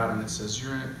start out and it says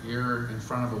you're in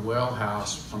front of a well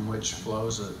house from which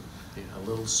flows a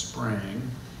little spring,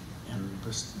 and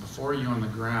before you on the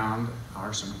ground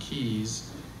are some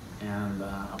keys and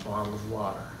a bottle of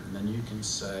water. And then you can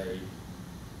say,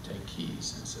 take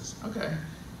keys. And it says, okay.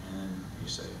 And you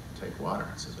say, take water.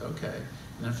 It says, okay.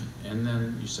 And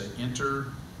then you say, enter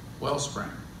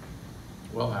wellspring,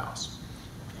 well house.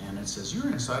 And it says, you're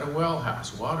inside a well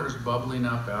house. Water's bubbling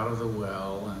up out of the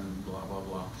well and blah, blah,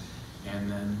 blah.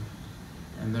 And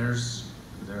there's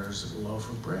a loaf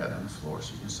of bread on the floor.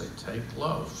 So you can say, take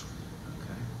loaf.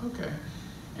 Okay, okay.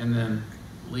 And then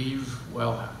leave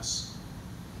well house.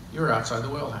 You're outside the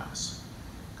well house.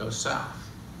 Go south.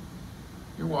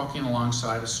 You're walking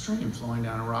alongside a stream flowing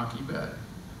down a rocky bed.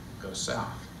 Go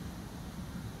south.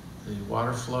 The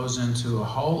water flows into a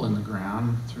hole in the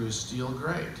ground through a steel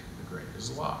grate. The grate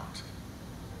is locked.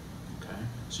 Okay?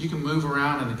 So you can move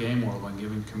around in the game world by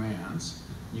giving commands.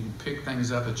 You can pick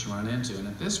things up that you run into, and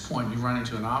at this point you run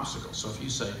into an obstacle. So if you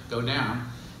say, go down,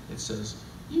 it says,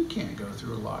 you can't go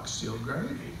through a locked steel grate.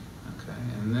 Okay?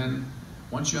 And then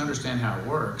once you understand how it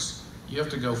works, you have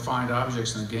to go find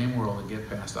objects in the game world that get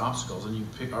past obstacles, and you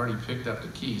already picked up the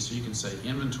keys, so you can say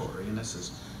inventory, and it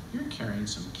says, you're carrying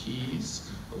some keys,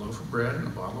 a loaf of bread, and a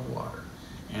bottle of water.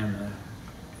 And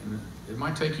it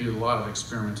might take you a lot of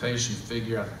experimentation to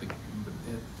figure out, but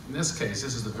in this case,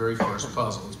 this is the very first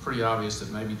puzzle. It's pretty obvious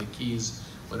that maybe the keys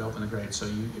would open the grate. So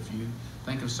if you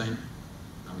think of saying,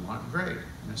 unlock grate,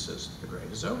 and it says, the grate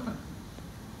is open.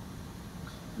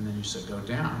 And then you say, go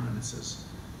down, and it says,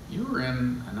 you were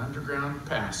in an underground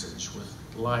passage with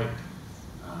light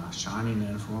shining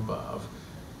in from above.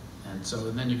 And so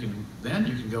then you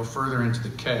can go further into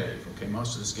the cave. Okay,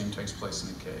 most of this game takes place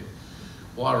in a cave.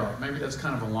 Well, all right, maybe that's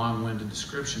kind of a long-winded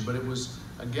description, but it was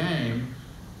a game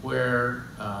where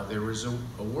there was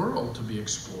a world to be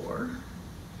explored,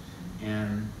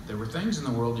 and there were things in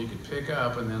the world you could pick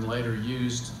up and then later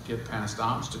use to get past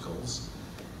obstacles,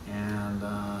 and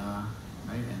there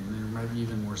maybe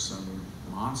even were some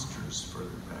monsters further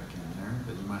back in there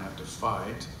that you might have to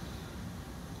fight.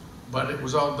 But it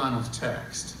was all done with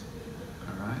text,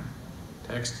 all right?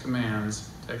 Text commands,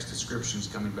 text descriptions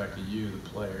coming back to you, the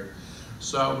player.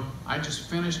 So I just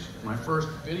finished my first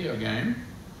video game,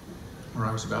 or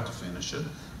I was about to finish it.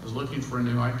 I was looking for a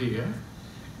new idea,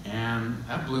 and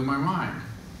that blew my mind.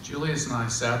 Julius and I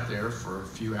sat there for a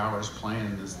few hours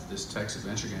playing this text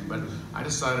adventure game, but I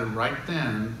decided right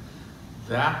then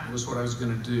that was what I was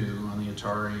going to do on the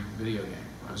Atari video game.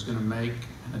 I was going to make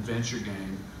an adventure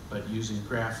game, but using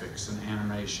graphics and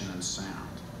animation and sound.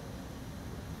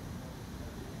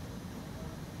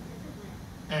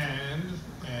 And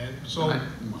so,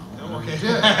 Well, okay.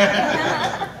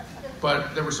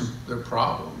 But there were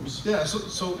problems. Yeah,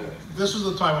 so this was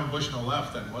the time when Bushnell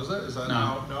left then, was it? Is that No.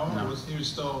 how, No. He was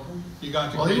still, you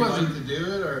got the Well, he green light wasn't- to do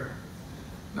it, or?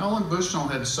 Nolan Bushnell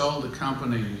had sold the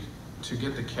company to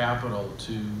get the capital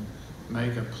to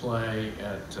make a play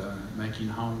at making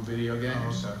home video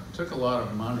games. Oh, okay. Took a lot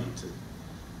of money to.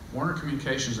 Warner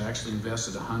Communications actually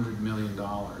invested $100 million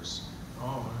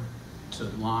Oh, to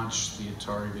launch the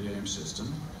Atari video game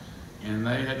system, and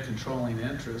they had controlling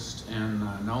interest. And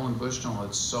Nolan Bushnell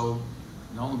had sold.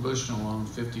 Nolan Bushnell owned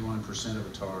 51%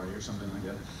 of Atari or something like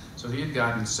that. So he had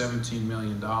gotten $17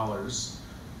 million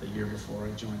the year before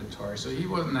I joined Atari. So he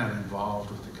wasn't that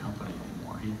involved with the company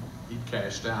anymore. He'd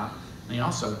cashed out. And he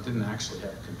also didn't actually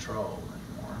have control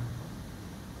anymore.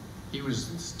 He was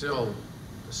still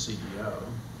the CEO.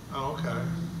 Oh, okay.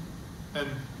 And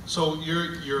so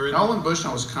you're in. Nolan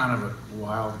Bushnell was kind of a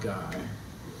wild guy.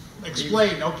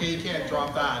 Explain. Okay, you can't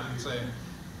drop that and say.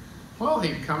 Well,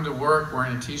 he'd come to work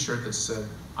wearing a T-shirt that said,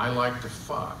 "I like to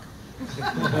fuck."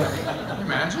 Can you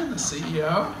imagine the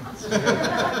CEO?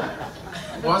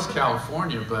 It was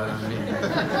California, but I mean,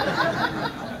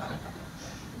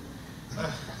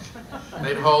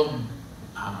 they'd hold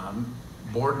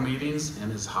board meetings in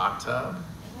his hot tub.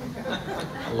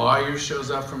 A lawyer shows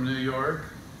up from New York.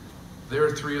 There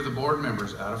are 3 of the board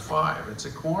members out of 5. It's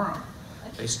a quorum.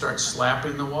 They start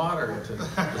slapping the water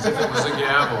as if it was a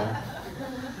gavel.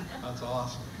 That's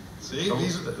awesome. See,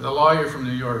 The lawyer from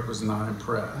New York was not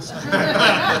impressed.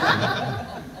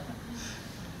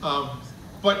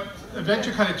 But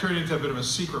Adventure kind of turned into a bit of a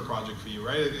secret project for you,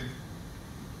 right? It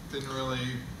didn't really,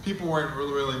 people weren't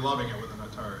really loving it within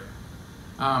Atari.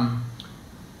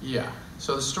 Yeah.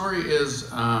 So the story is,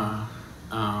 I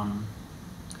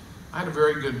had a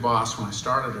very good boss when I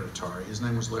started at Atari. His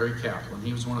name was Larry Kaplan.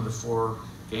 He was one of the 4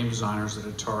 game designers at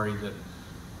Atari that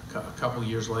a couple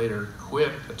years later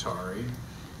quit Atari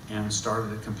and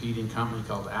started a competing company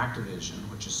called Activision,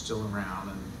 which is still around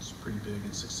and is pretty big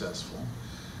and successful.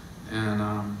 And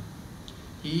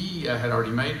he had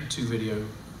already made 2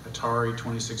 Atari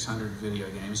 2600 video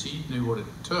games. He knew what it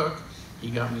took. He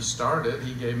got me started.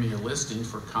 He gave me a listing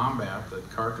for Combat, the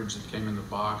cartridge that came in the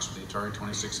box with the Atari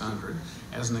 2600,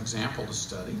 as an example to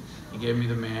study. He gave me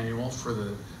the manual for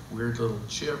the weird little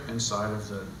chip inside of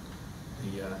the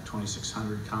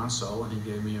 2600 console, and he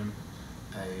gave me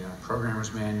a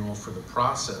programmer's manual for the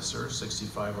processor,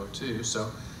 6502.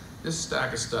 So this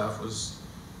stack of stuff was,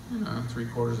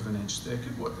 3/4 of an inch thick.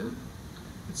 It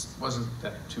wasn't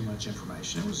that too much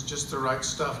information. It was just the right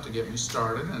stuff to get me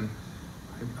started, and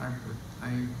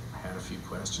I had a few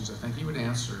questions. I think he would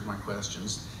answer my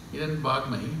questions. He didn't bug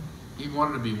me. He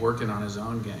wanted to be working on his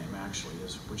own game, actually,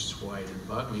 which is why he didn't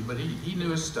bug me. But he knew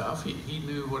his stuff. He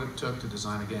knew what it took to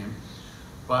design a game.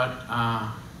 But,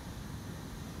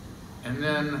 and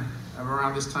then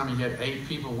around this time he had 8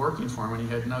 people working for him, and he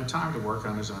had no time to work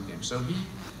on his own game. So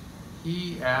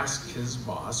he asked his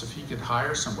boss if he could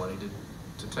hire somebody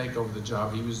to take over the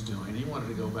job he was doing. He wanted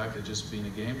to go back to just being a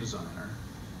game designer.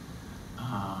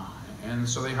 And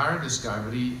so they hired this guy,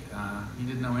 but he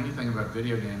didn't know anything about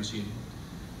video games. He'd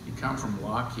come from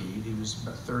Lockheed. He was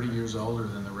about 30 years older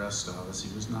than the rest of us.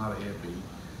 He was not a hippie.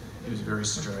 He was very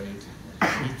straight.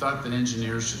 He thought that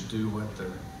engineers should do what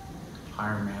the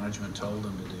higher management told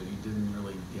them to do. He didn't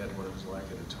really get what it was like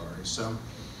at Atari. So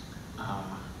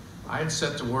I had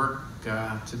set to work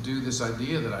to do this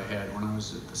idea that I had when I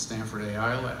was at the Stanford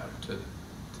AI Lab to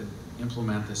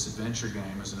implement this adventure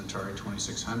game as an Atari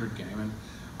 2600 game, and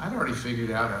I'd already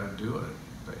figured out how to do it,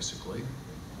 basically.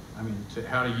 I mean,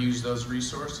 how to use those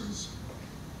resources.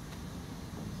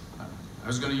 I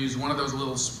was going to use one of those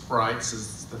little sprites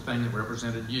as the thing that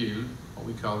represented you, what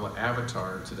we call the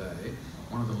avatar today,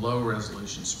 one of the low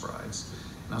resolution sprites.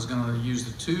 And I was going to use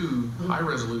the 2 high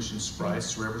resolution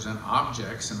sprites to represent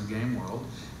objects in the game world.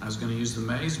 I was going to use the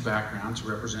maze background to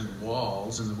represent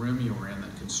walls in the room you were in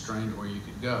that constrained where you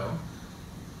could go.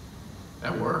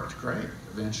 That worked great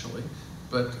eventually.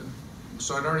 But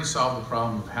so I'd already solved the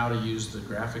problem of how to use the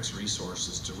graphics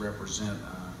resources to represent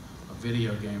a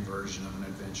video game version of an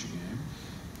adventure game.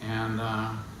 And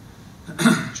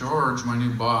George, my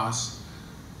new boss,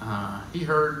 he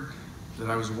heard that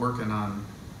I was working on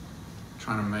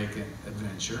trying to make an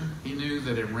adventure. He knew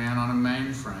that it ran on a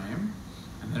mainframe,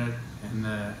 and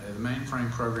the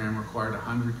mainframe program required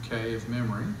 100K of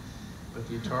memory, but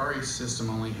the Atari system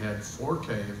only had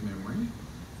 4K of memory.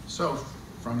 So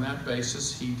from that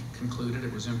basis, he concluded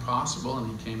it was impossible,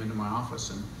 and he came into my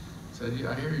office and said, "Yeah,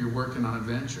 I hear you're working on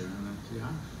adventure." And I said,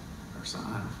 "Yeah," or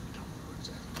something. I don't remember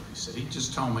exactly what he said. He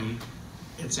just told me,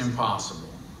 "It's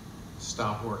impossible.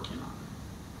 Stop working on it."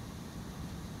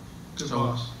 Good So,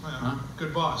 boss. huh?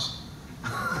 Good boss.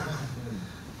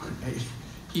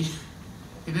 He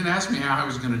didn't ask me how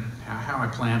I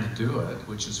planned to do it,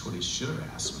 which is what he should have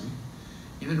asked me.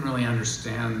 He didn't really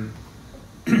understand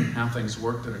how things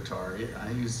worked at Atari.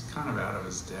 He was kind of out of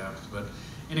his depth, but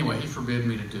anyway, he forbid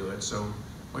me to do it. So,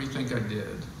 what do you think I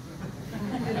did?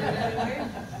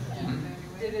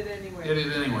 Did it anyway. Did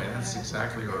it anyway. That's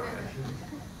exactly right.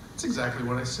 That's exactly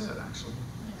what I said, actually.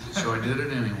 So I did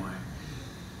it anyway.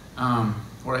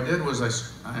 What I did was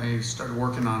I started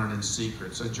working on it in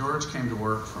secret. So George came to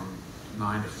work from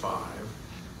 9 to 5.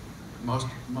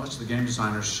 Most of the game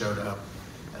designers showed up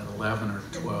at 11 or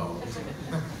 12.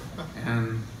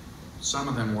 And some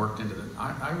of them worked into the,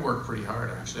 I worked pretty hard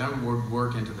actually. I would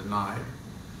work into the night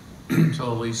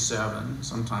until at least 7,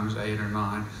 sometimes 8 or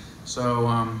 9. So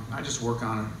I just work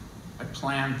on it. I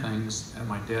plan things at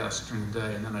my desk during the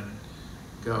day, and then I'd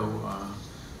go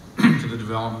to the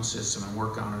development system and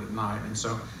work on it at night. And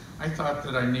so I thought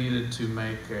that I needed to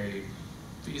make a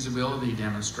feasibility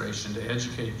demonstration to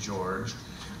educate George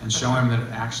and show him that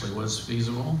it actually was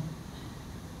feasible.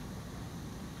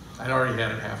 I'd already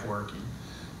had it half working.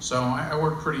 So I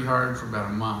worked pretty hard for about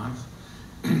a month.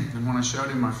 And when I showed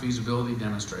him my feasibility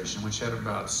demonstration, which had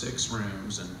about 6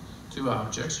 rooms and 2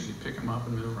 objects, you could pick them up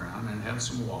and move around, and it had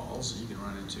some walls that you could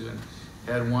run into, and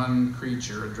had one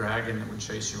creature, a dragon, that would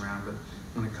chase you around, but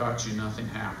when it caught you, nothing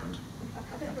happened.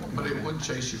 But it would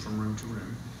chase you from room to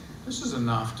room. This is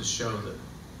enough to show that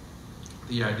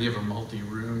the idea of a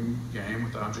multi-room game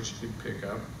with objects you could pick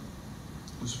up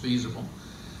was feasible.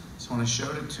 So when I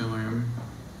showed it to him,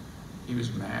 he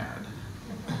was mad.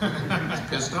 He was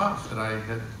pissed off that I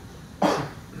had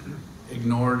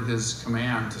ignored his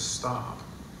command to stop.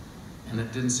 And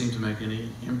it didn't seem to make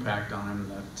any impact on him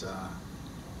that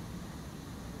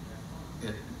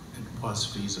it was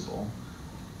feasible.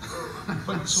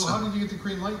 But so how did you get the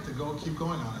green light to keep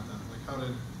going on it then? Like how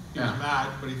did, he was mad,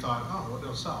 but he thought, oh, what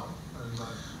it'll sell? Or is that...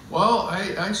 Well,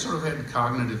 I sort of had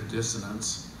cognitive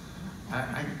dissonance.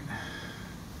 I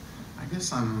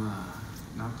guess I'm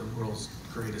not the world's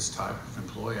greatest type of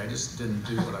employee. I just didn't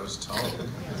do what I was told.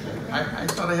 I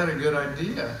thought I had a good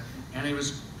idea, and he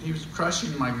was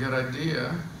crushing my good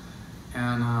idea,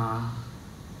 and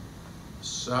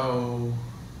so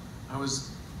I was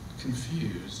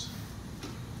confused,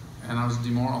 and I was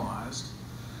demoralized.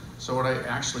 So what I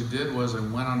actually did was I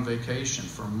went on vacation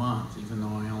for a month, even though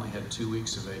I only had 2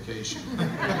 weeks of vacation.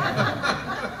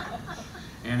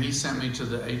 And he sent me to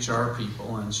the HR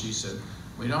people, and she said,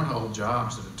 we don't hold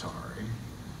jobs at Atari.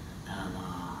 And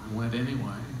I went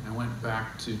anyway. I went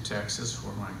back to Texas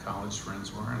where my college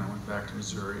friends were, and I went back to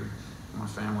Missouri where my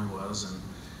family was.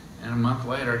 And a month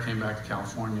later, I came back to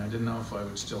California. I didn't know if I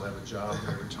would still have a job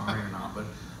there at Atari or not, but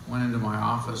went into my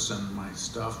office and my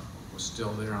stuff was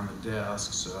still there on the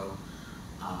desk. So,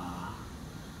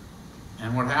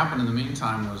 and what happened in the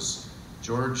meantime was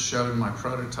George showed my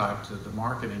prototype to the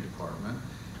marketing department,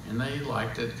 and they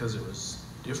liked it because it was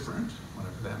different,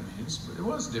 whatever that means, but it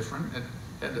was different. It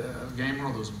had a game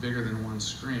world that was bigger than one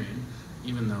screen,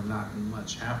 even though not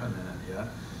much happened in it yet.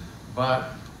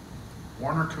 But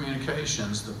Warner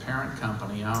Communications, the parent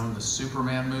company, owned the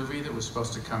Superman movie that was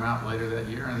supposed to come out later that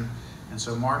year, and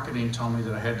so marketing told me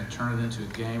that I had to turn it into a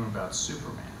game about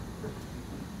Superman.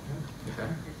 Okay?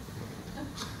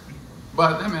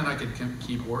 But that meant I could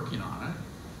keep working on it,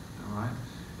 all right?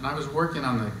 And I was working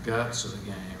on the guts of the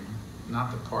game,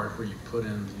 not the part where you put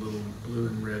in little blue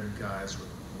and red guys with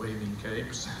waving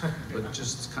capes, but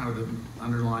just kind of the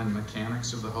underlying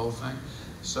mechanics of the whole thing.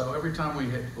 So every time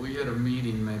we had a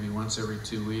meeting, maybe once every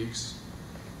 2 weeks,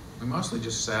 we mostly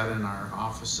just sat in our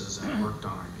offices and worked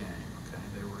on our game, okay?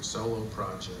 They were solo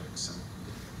projects,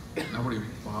 and nobody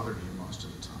bothered you most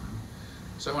of the time.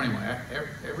 So anyway,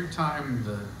 every time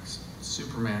the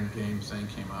Superman game thing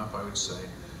came up, I would say,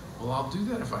 well, I'll do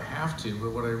that if I have to,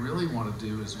 but what I really want to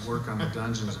do is work on the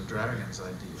Dungeons and Dragons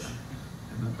idea.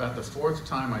 And about the 4th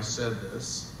time I said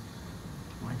this,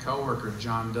 my coworker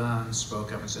John Dunn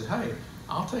spoke up and said, hey,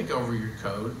 I'll take over your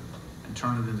code and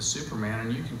turn it into Superman,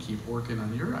 and you can keep working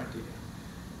on your idea.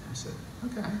 I said,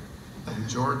 okay. And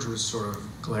George was sort of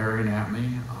glaring at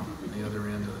me on the other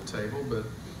end of the table, but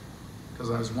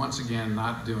because I was once again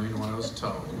not doing what I was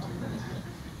told.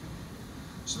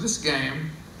 So this game,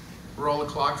 roll the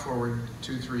clock forward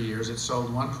 2-3 years, it sold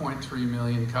 1.3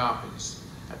 million copies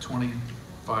at $25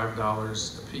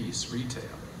 a piece retail.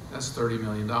 That's $30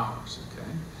 million,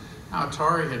 okay? Now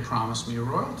Atari had promised me a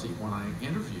royalty when I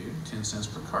interviewed, 10 cents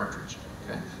per cartridge,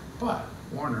 okay? But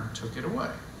Warner took it away.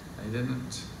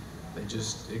 They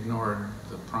just ignored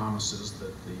the promises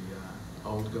that the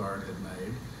old guard had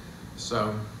made.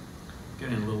 So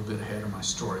getting a little bit ahead of my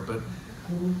story, but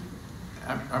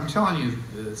I'm telling you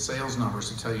the sales numbers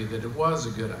to tell you that it was a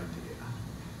good idea.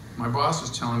 My boss was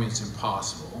telling me it's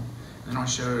impossible. Then I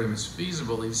showed him it's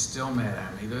feasible. He's still mad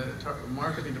at me. The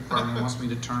marketing department wants me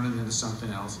to turn it into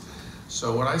something else.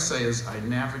 So what I say is I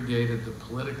navigated the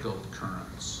political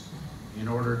currents in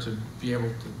order to be able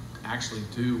to actually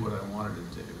do what I wanted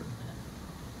to do.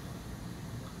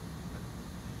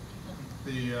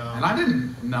 And I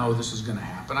didn't know this was going to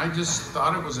happen. I just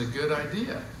thought it was a good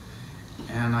idea.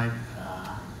 And I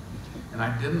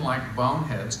didn't like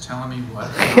boneheads telling me what.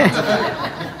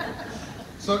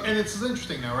 So, and it's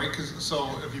interesting now, right? Because so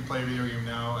if you play a video game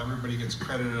now, everybody gets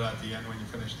credited at the end when you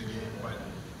finish the game. But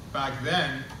back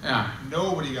then,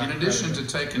 nobody got. In addition to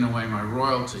taking away my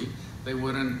royalty, they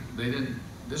didn't.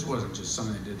 This wasn't just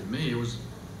something they did to me. It was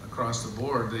across the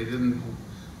board. They didn't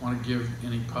want to give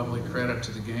any public credit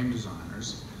to the game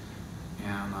designers,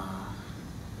 and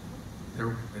it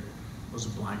was a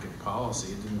blanket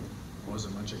policy.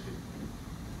 Wasn't much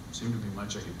seemed to be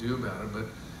much I could do about it. But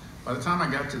by the time I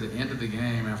got to the end of the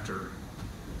game, it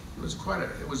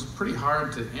was pretty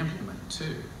hard to implement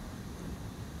too.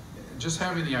 Just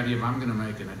having the idea of I'm going to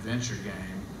make an adventure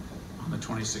game on the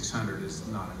 2600 is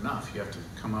not enough. You have to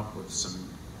come up with some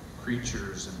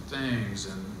creatures and things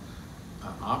and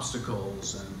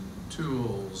obstacles and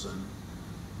tools and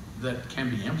that can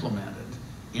be implemented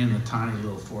in the tiny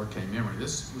little 4K memory.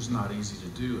 This was not easy to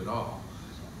do at all.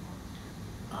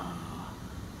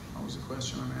 What was the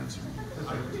question I'm answering?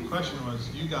 The question was,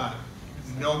 you got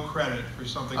no credit for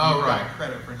something you right. got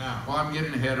credit for now. Well, I'm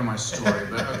getting ahead of my story,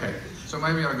 but okay. So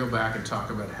maybe I'll go back and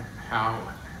talk about how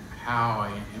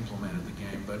I implemented the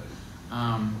game. But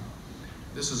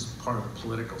this is part of the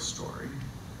political story.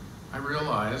 I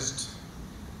realized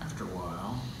after a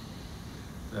while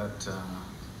that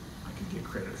I could get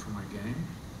credit for my game.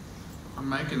 I'm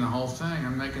making the whole thing.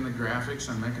 I'm making the graphics,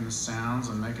 I'm making the sounds,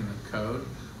 I'm making the code.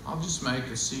 I'll just make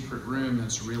a secret room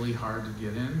that's really hard to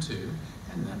get into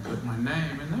and then put my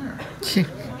name in there.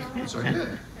 So I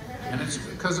did. And it's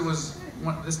because it was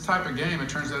this type of game, it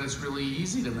turns out it's really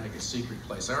easy to make a secret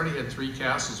place. I already had 3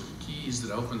 castles with keys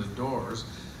that opened the doors.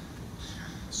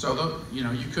 So you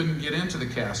couldn't get into the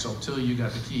castle until you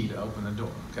got the key to open the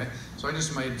door, okay? So I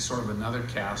just made sort of another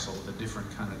castle with a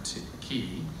different kind of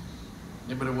key.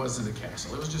 Yeah, but it wasn't a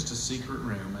castle. It was just a secret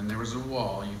room, and there was a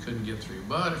wall you couldn't get through.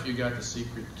 But if you got the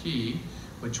secret key,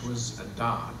 which was a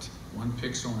dot, 1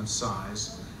 pixel in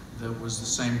size, that was the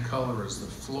same color as the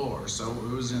floor, so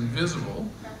it was invisible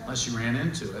unless you ran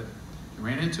into it. If you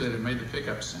ran into it, it made the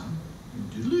pickup sound,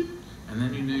 and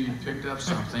then you knew you picked up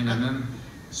something, and then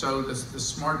so the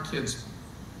smart kids,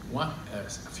 a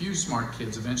few smart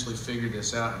kids eventually figured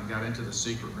this out and got into the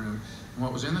secret room. And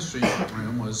what was in the secret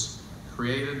room was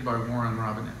created by Warren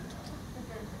Robinett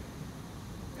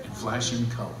in flashing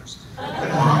colors.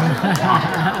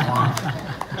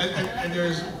 and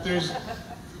there's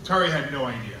Atari had no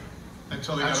idea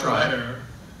until they got a letter.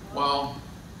 Well,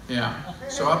 yeah.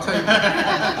 So I'll tell you.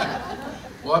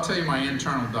 Well, I'll tell you my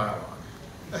internal dialogue.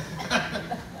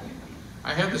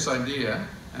 I had this idea,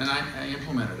 and I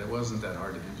implemented it. It wasn't that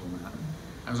hard to implement.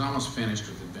 I was almost finished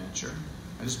with Adventure.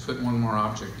 I just put one more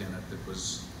object in it that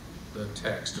was the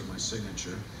text of my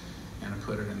signature, and I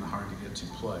put it in the hard to get to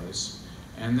place.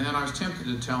 And then I was tempted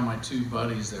to tell my 2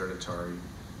 buddies there at Atari,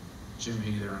 Jim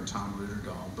Heather and Tom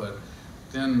Ruderdahl, but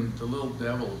then the little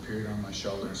devil appeared on my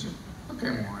shoulder and said,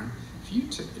 okay, Warren,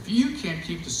 if you can't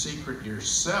keep the secret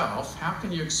yourself, how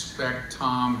can you expect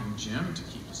Tom and Jim to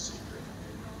keep the secret?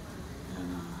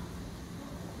 And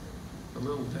the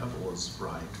little devil is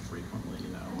right frequently,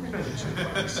 when he gives you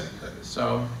advice.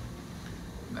 So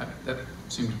that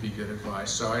seemed to be good advice.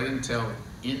 So I didn't tell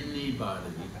anybody,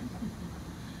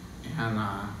 and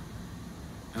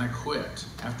I quit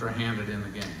after I handed in the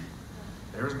game.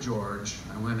 There's George.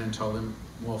 I went in and told him,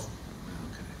 well,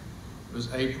 okay, it was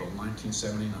April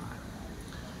 1979.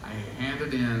 I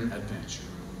handed in Adventure.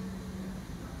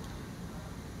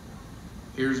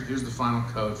 Here's the final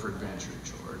code for Adventure,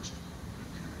 George.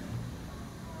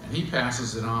 And he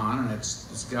passes it on, and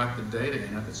it's got the data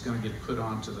in it that's going to get put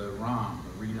onto the ROM,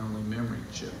 the read-only memory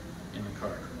chip in the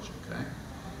cartridge, okay?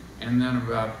 And then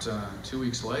about 2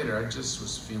 weeks later, I just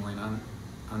was feeling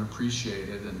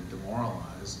unappreciated and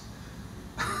demoralized.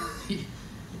 He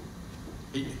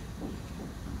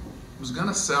was going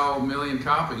to sell 1 million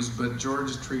copies, but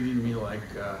George is treating me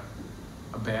like a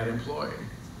bad employee.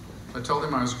 I told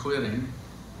him I was quitting.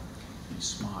 He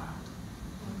smiled.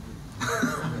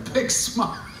 Big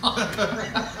smile.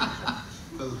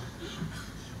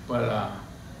 But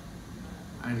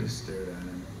I just stared at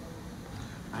him.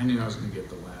 I knew I was going to get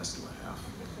the last laugh.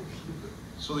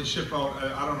 So they ship out,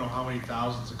 I don't know how many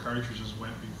thousands of cartridges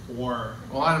went before.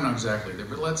 Well, I don't know exactly,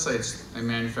 but let's say they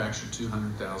manufactured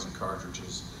 200,000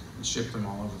 cartridges and shipped them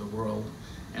all over the world.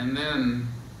 And then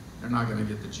they're not going to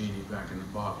get the genie back in the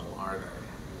bottle, are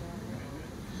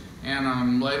they?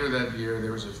 And later that year,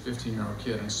 there was a 15-year-old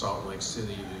kid in Salt Lake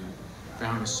City who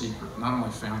found a secret, not only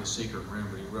found the secret room,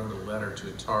 but he wrote a letter to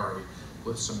Atari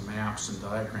with some maps and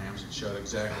diagrams that showed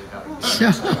exactly how to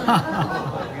get it.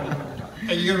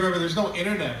 And you gotta remember, there's no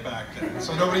internet back then,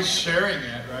 so nobody's sharing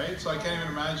it, right? So I can't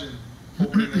even imagine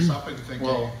opening this up and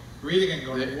thinking, reading it and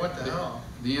going, what the hell?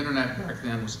 The internet back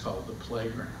then was called the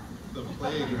playground. The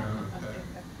playground, okay.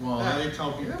 Well, yeah, they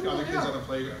tell people, other kids on the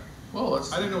playground. Well,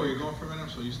 I didn't know where you're going for a minute, I'm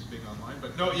so used to being online,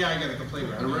 but no, yeah, I get it, the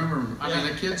playground. The rumor, I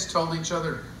mean, the kids told each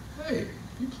other, hey,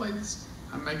 you play this,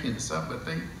 I'm making this up, but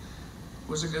it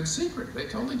was a good secret. They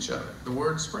told each other. The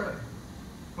word spread.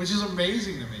 Which is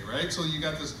amazing to me, right? So you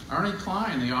got this... Ernie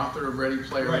Klein, the author of Ready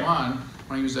Player One,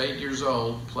 when he was 8 years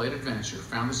old, played Adventure,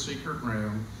 found the secret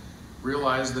room,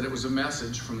 realized that it was a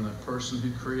message from the person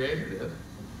who created it, and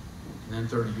then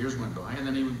 30 years went by, and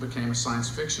then he became a science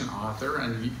fiction author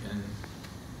and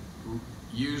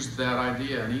used that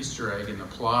idea, an Easter egg, in the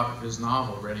plot of his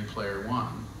novel, Ready Player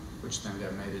One, which then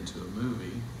got made into a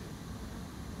movie.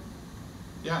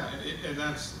 Yeah, and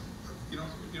that's... You know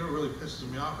what really pisses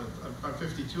me off? I'm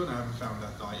 52 and I haven't found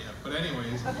that dot yet. But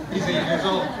anyways, he's 8 years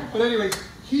old. But anyways,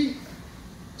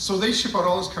 so they ship out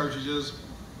all his cartridges.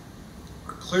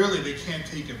 Clearly they can't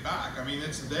take it back. I mean,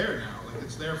 it's there now. Like,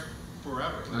 it's there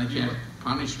forever. And they can't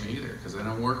punish me either because I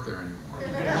don't work there anymore.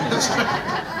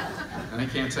 And they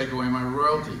can't take away my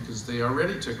royalty because they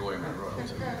already took away my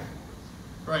royalty.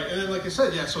 Right, and then, like I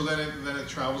said, yeah, so then it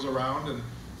travels around and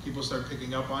people start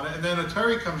picking up on it. And then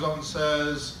Atari comes out and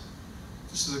says,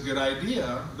 this is a good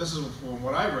idea. This is from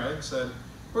what I read, said,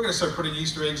 we're going to start putting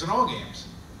Easter eggs in all games.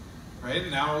 Right?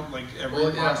 Now, like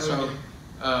every popular game.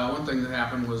 One thing that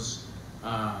happened was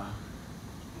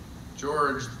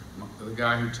George, the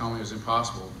guy who told me it was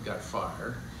impossible, got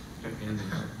fired in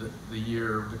the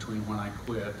year between when I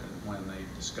quit and when they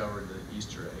discovered the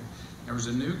Easter egg. There was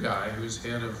a new guy who was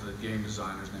head of the game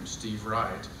designers named Steve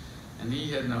Wright, and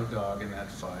he had no dog in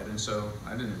that fight, and so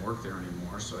I didn't work there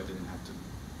anymore, so I didn't have to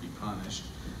be punished.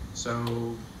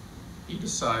 So he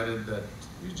decided that,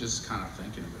 he was just kind of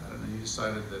thinking about it, and he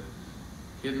decided that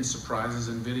hidden surprises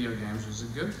in video games was a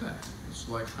good thing. It's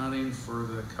like hunting for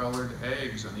the colored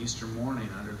eggs on Easter morning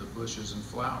under the bushes and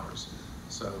flowers.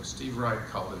 So Steve Wright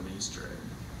called it an Easter egg.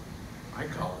 I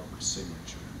call it my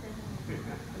signature.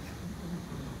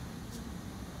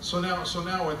 So now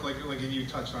with like and you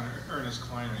touched on Ernest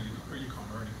Cline, or you call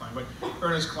him Ernie Cline, but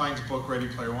Ernest Cline's book Ready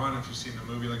Player One, if you've seen the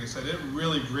movie, like I said, it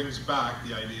really brings back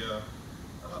the idea.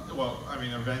 Well, I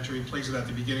mean, Adventure, he plays it at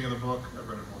the beginning of the book. I've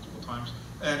read it multiple times,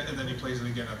 and then he plays it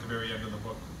again at the very end of the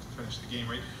book to finish the game.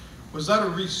 Right? Was that a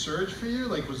research for you?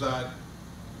 Like, was that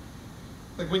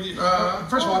like when you?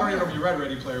 First of all, I don't even know if you read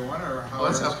Ready Player One or how.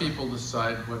 Well, that's how people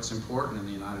decide what's important in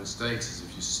the United States, is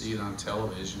if you see it on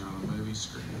television, on a movie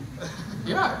screen.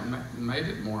 Yeah, it made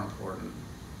it more important,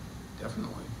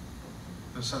 definitely.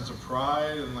 A sense of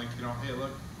pride and like, hey, look,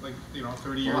 like,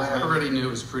 30 years Well, I later. already knew it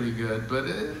was pretty good, but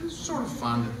it was sort of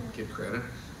fun to get credit.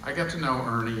 I got to know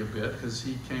Ernie a bit because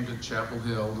he came to Chapel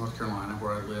Hill, North Carolina,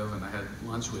 where I live, and I had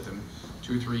lunch with him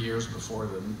 2 or 3 years before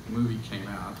the movie came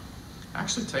out.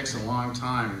 Actually takes a long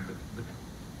time, but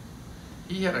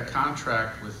he had a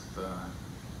contract with,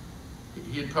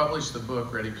 he had published the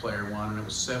book Ready Player One, and it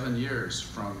was 7 years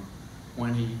from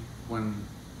when he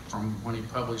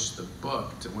published the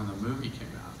book to when the movie came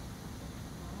out.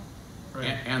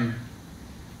 Right. And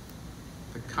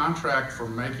the contract for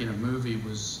making a movie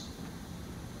was,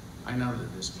 I know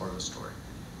that this part of the story.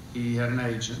 He had an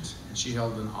agent, and she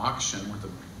held an auction with the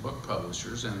book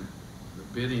publishers, and the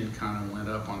bidding kind of went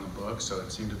up on the book, so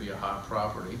it seemed to be a hot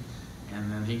property. And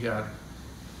then he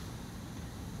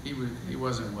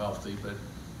wasn't wealthy, but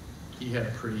he had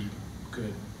a pretty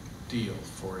good deal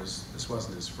for this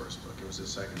wasn't his first book, it was his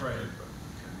second or third book.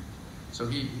 Okay. So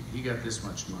he got this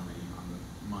much money on the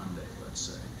Monday, let's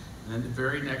say. And then the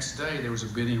very next day, there was a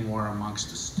bidding war amongst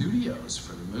the studios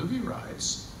for the movie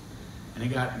rights, and he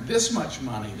got this much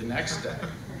money the next day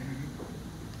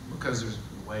because there's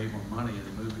way more money in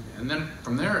the movie. And then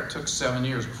from there, it took 7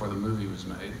 years before the movie was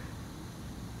made.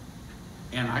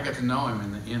 And I got to know him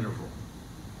in the interval.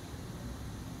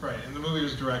 Right, and the movie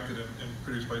was directed and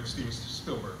produced by Steven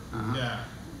Spielberg. Yeah.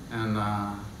 And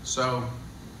so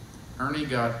Ernie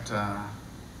got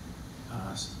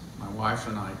my wife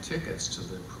and I tickets to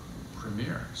the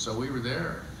premiere. So we were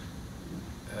there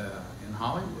in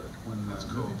Hollywood when the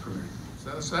movie premiered.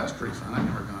 So that's pretty fun. I've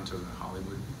never gone to a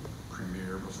Hollywood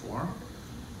premiere before.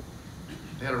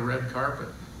 They had a red carpet.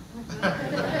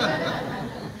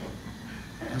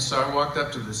 And so I walked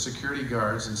up to the security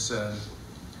guards and said,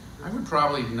 I would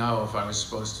probably know if I was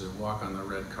supposed to walk on the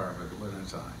red carpet,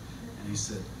 wouldn't I? And he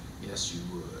said, yes, you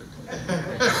would. It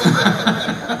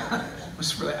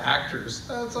was for the actors.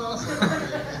 That's awesome.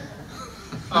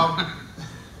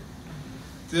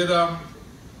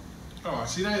 Oh,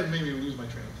 see, now it made me lose my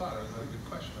train of thought. That was a good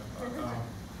question, I thought.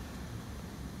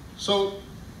 So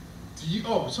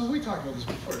we talked about this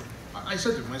before. I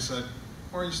said to him, I said,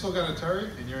 "Or you still got an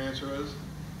Atari?" And your answer was,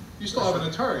 "You still have an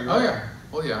Atari, right?" Oh yeah.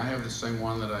 Well, yeah, I have the same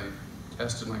one that I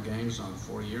tested my games on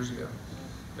 40 years ago.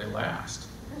 They last.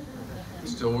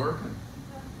 Still working.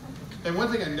 And one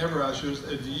thing I never asked you is,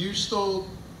 do you still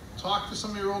talk to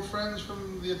some of your old friends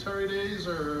from the Atari days,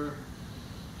 or?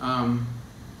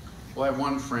 Well, I have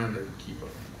one friend I keep up.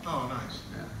 Oh, nice.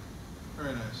 Yeah.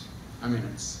 Very nice. I mean,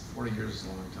 it's 40 years is a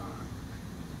long time.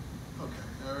 Okay.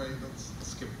 All right. Let's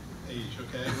skip age.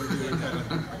 Okay. We're doing kind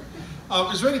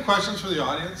of. Is there any questions for the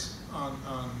audience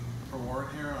for Warren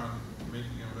here on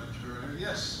making a venture?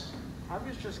 Yes. I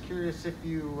was just curious if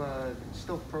you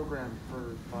still program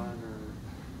for fun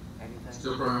or anything.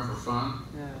 Still program for fun?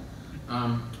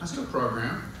 Yeah. I still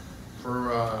program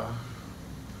for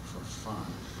fun.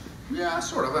 Yeah,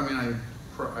 sort of. I mean, I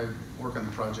work on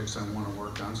the projects I want to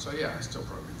work on, so yeah, I still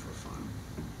program for fun.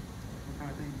 What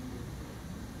kind of things do you do?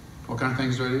 What kind of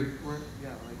things do I do?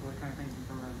 What kind of things do you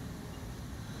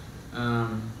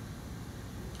program?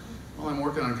 Well, I'm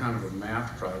working on kind of a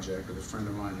math project with a friend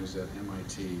of mine who's at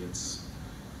MIT. It's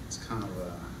kind of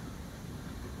a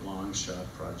long shot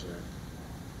project,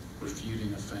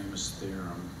 refuting a famous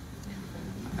theorem.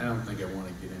 I don't think I want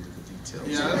to get into the details.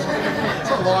 Yeah,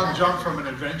 it's a long jump from an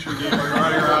adventure game where you're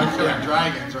running around killing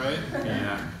dragons, right?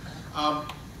 Yeah.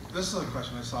 This is a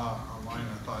question I saw online and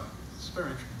I thought, it's very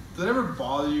interesting. Did it ever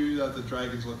bother you that the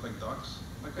dragons look like ducks?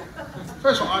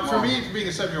 First of all, for me, being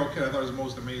a 7-year-old kid, I thought it was the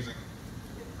most amazing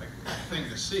thing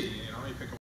to see. You know, you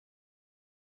pick up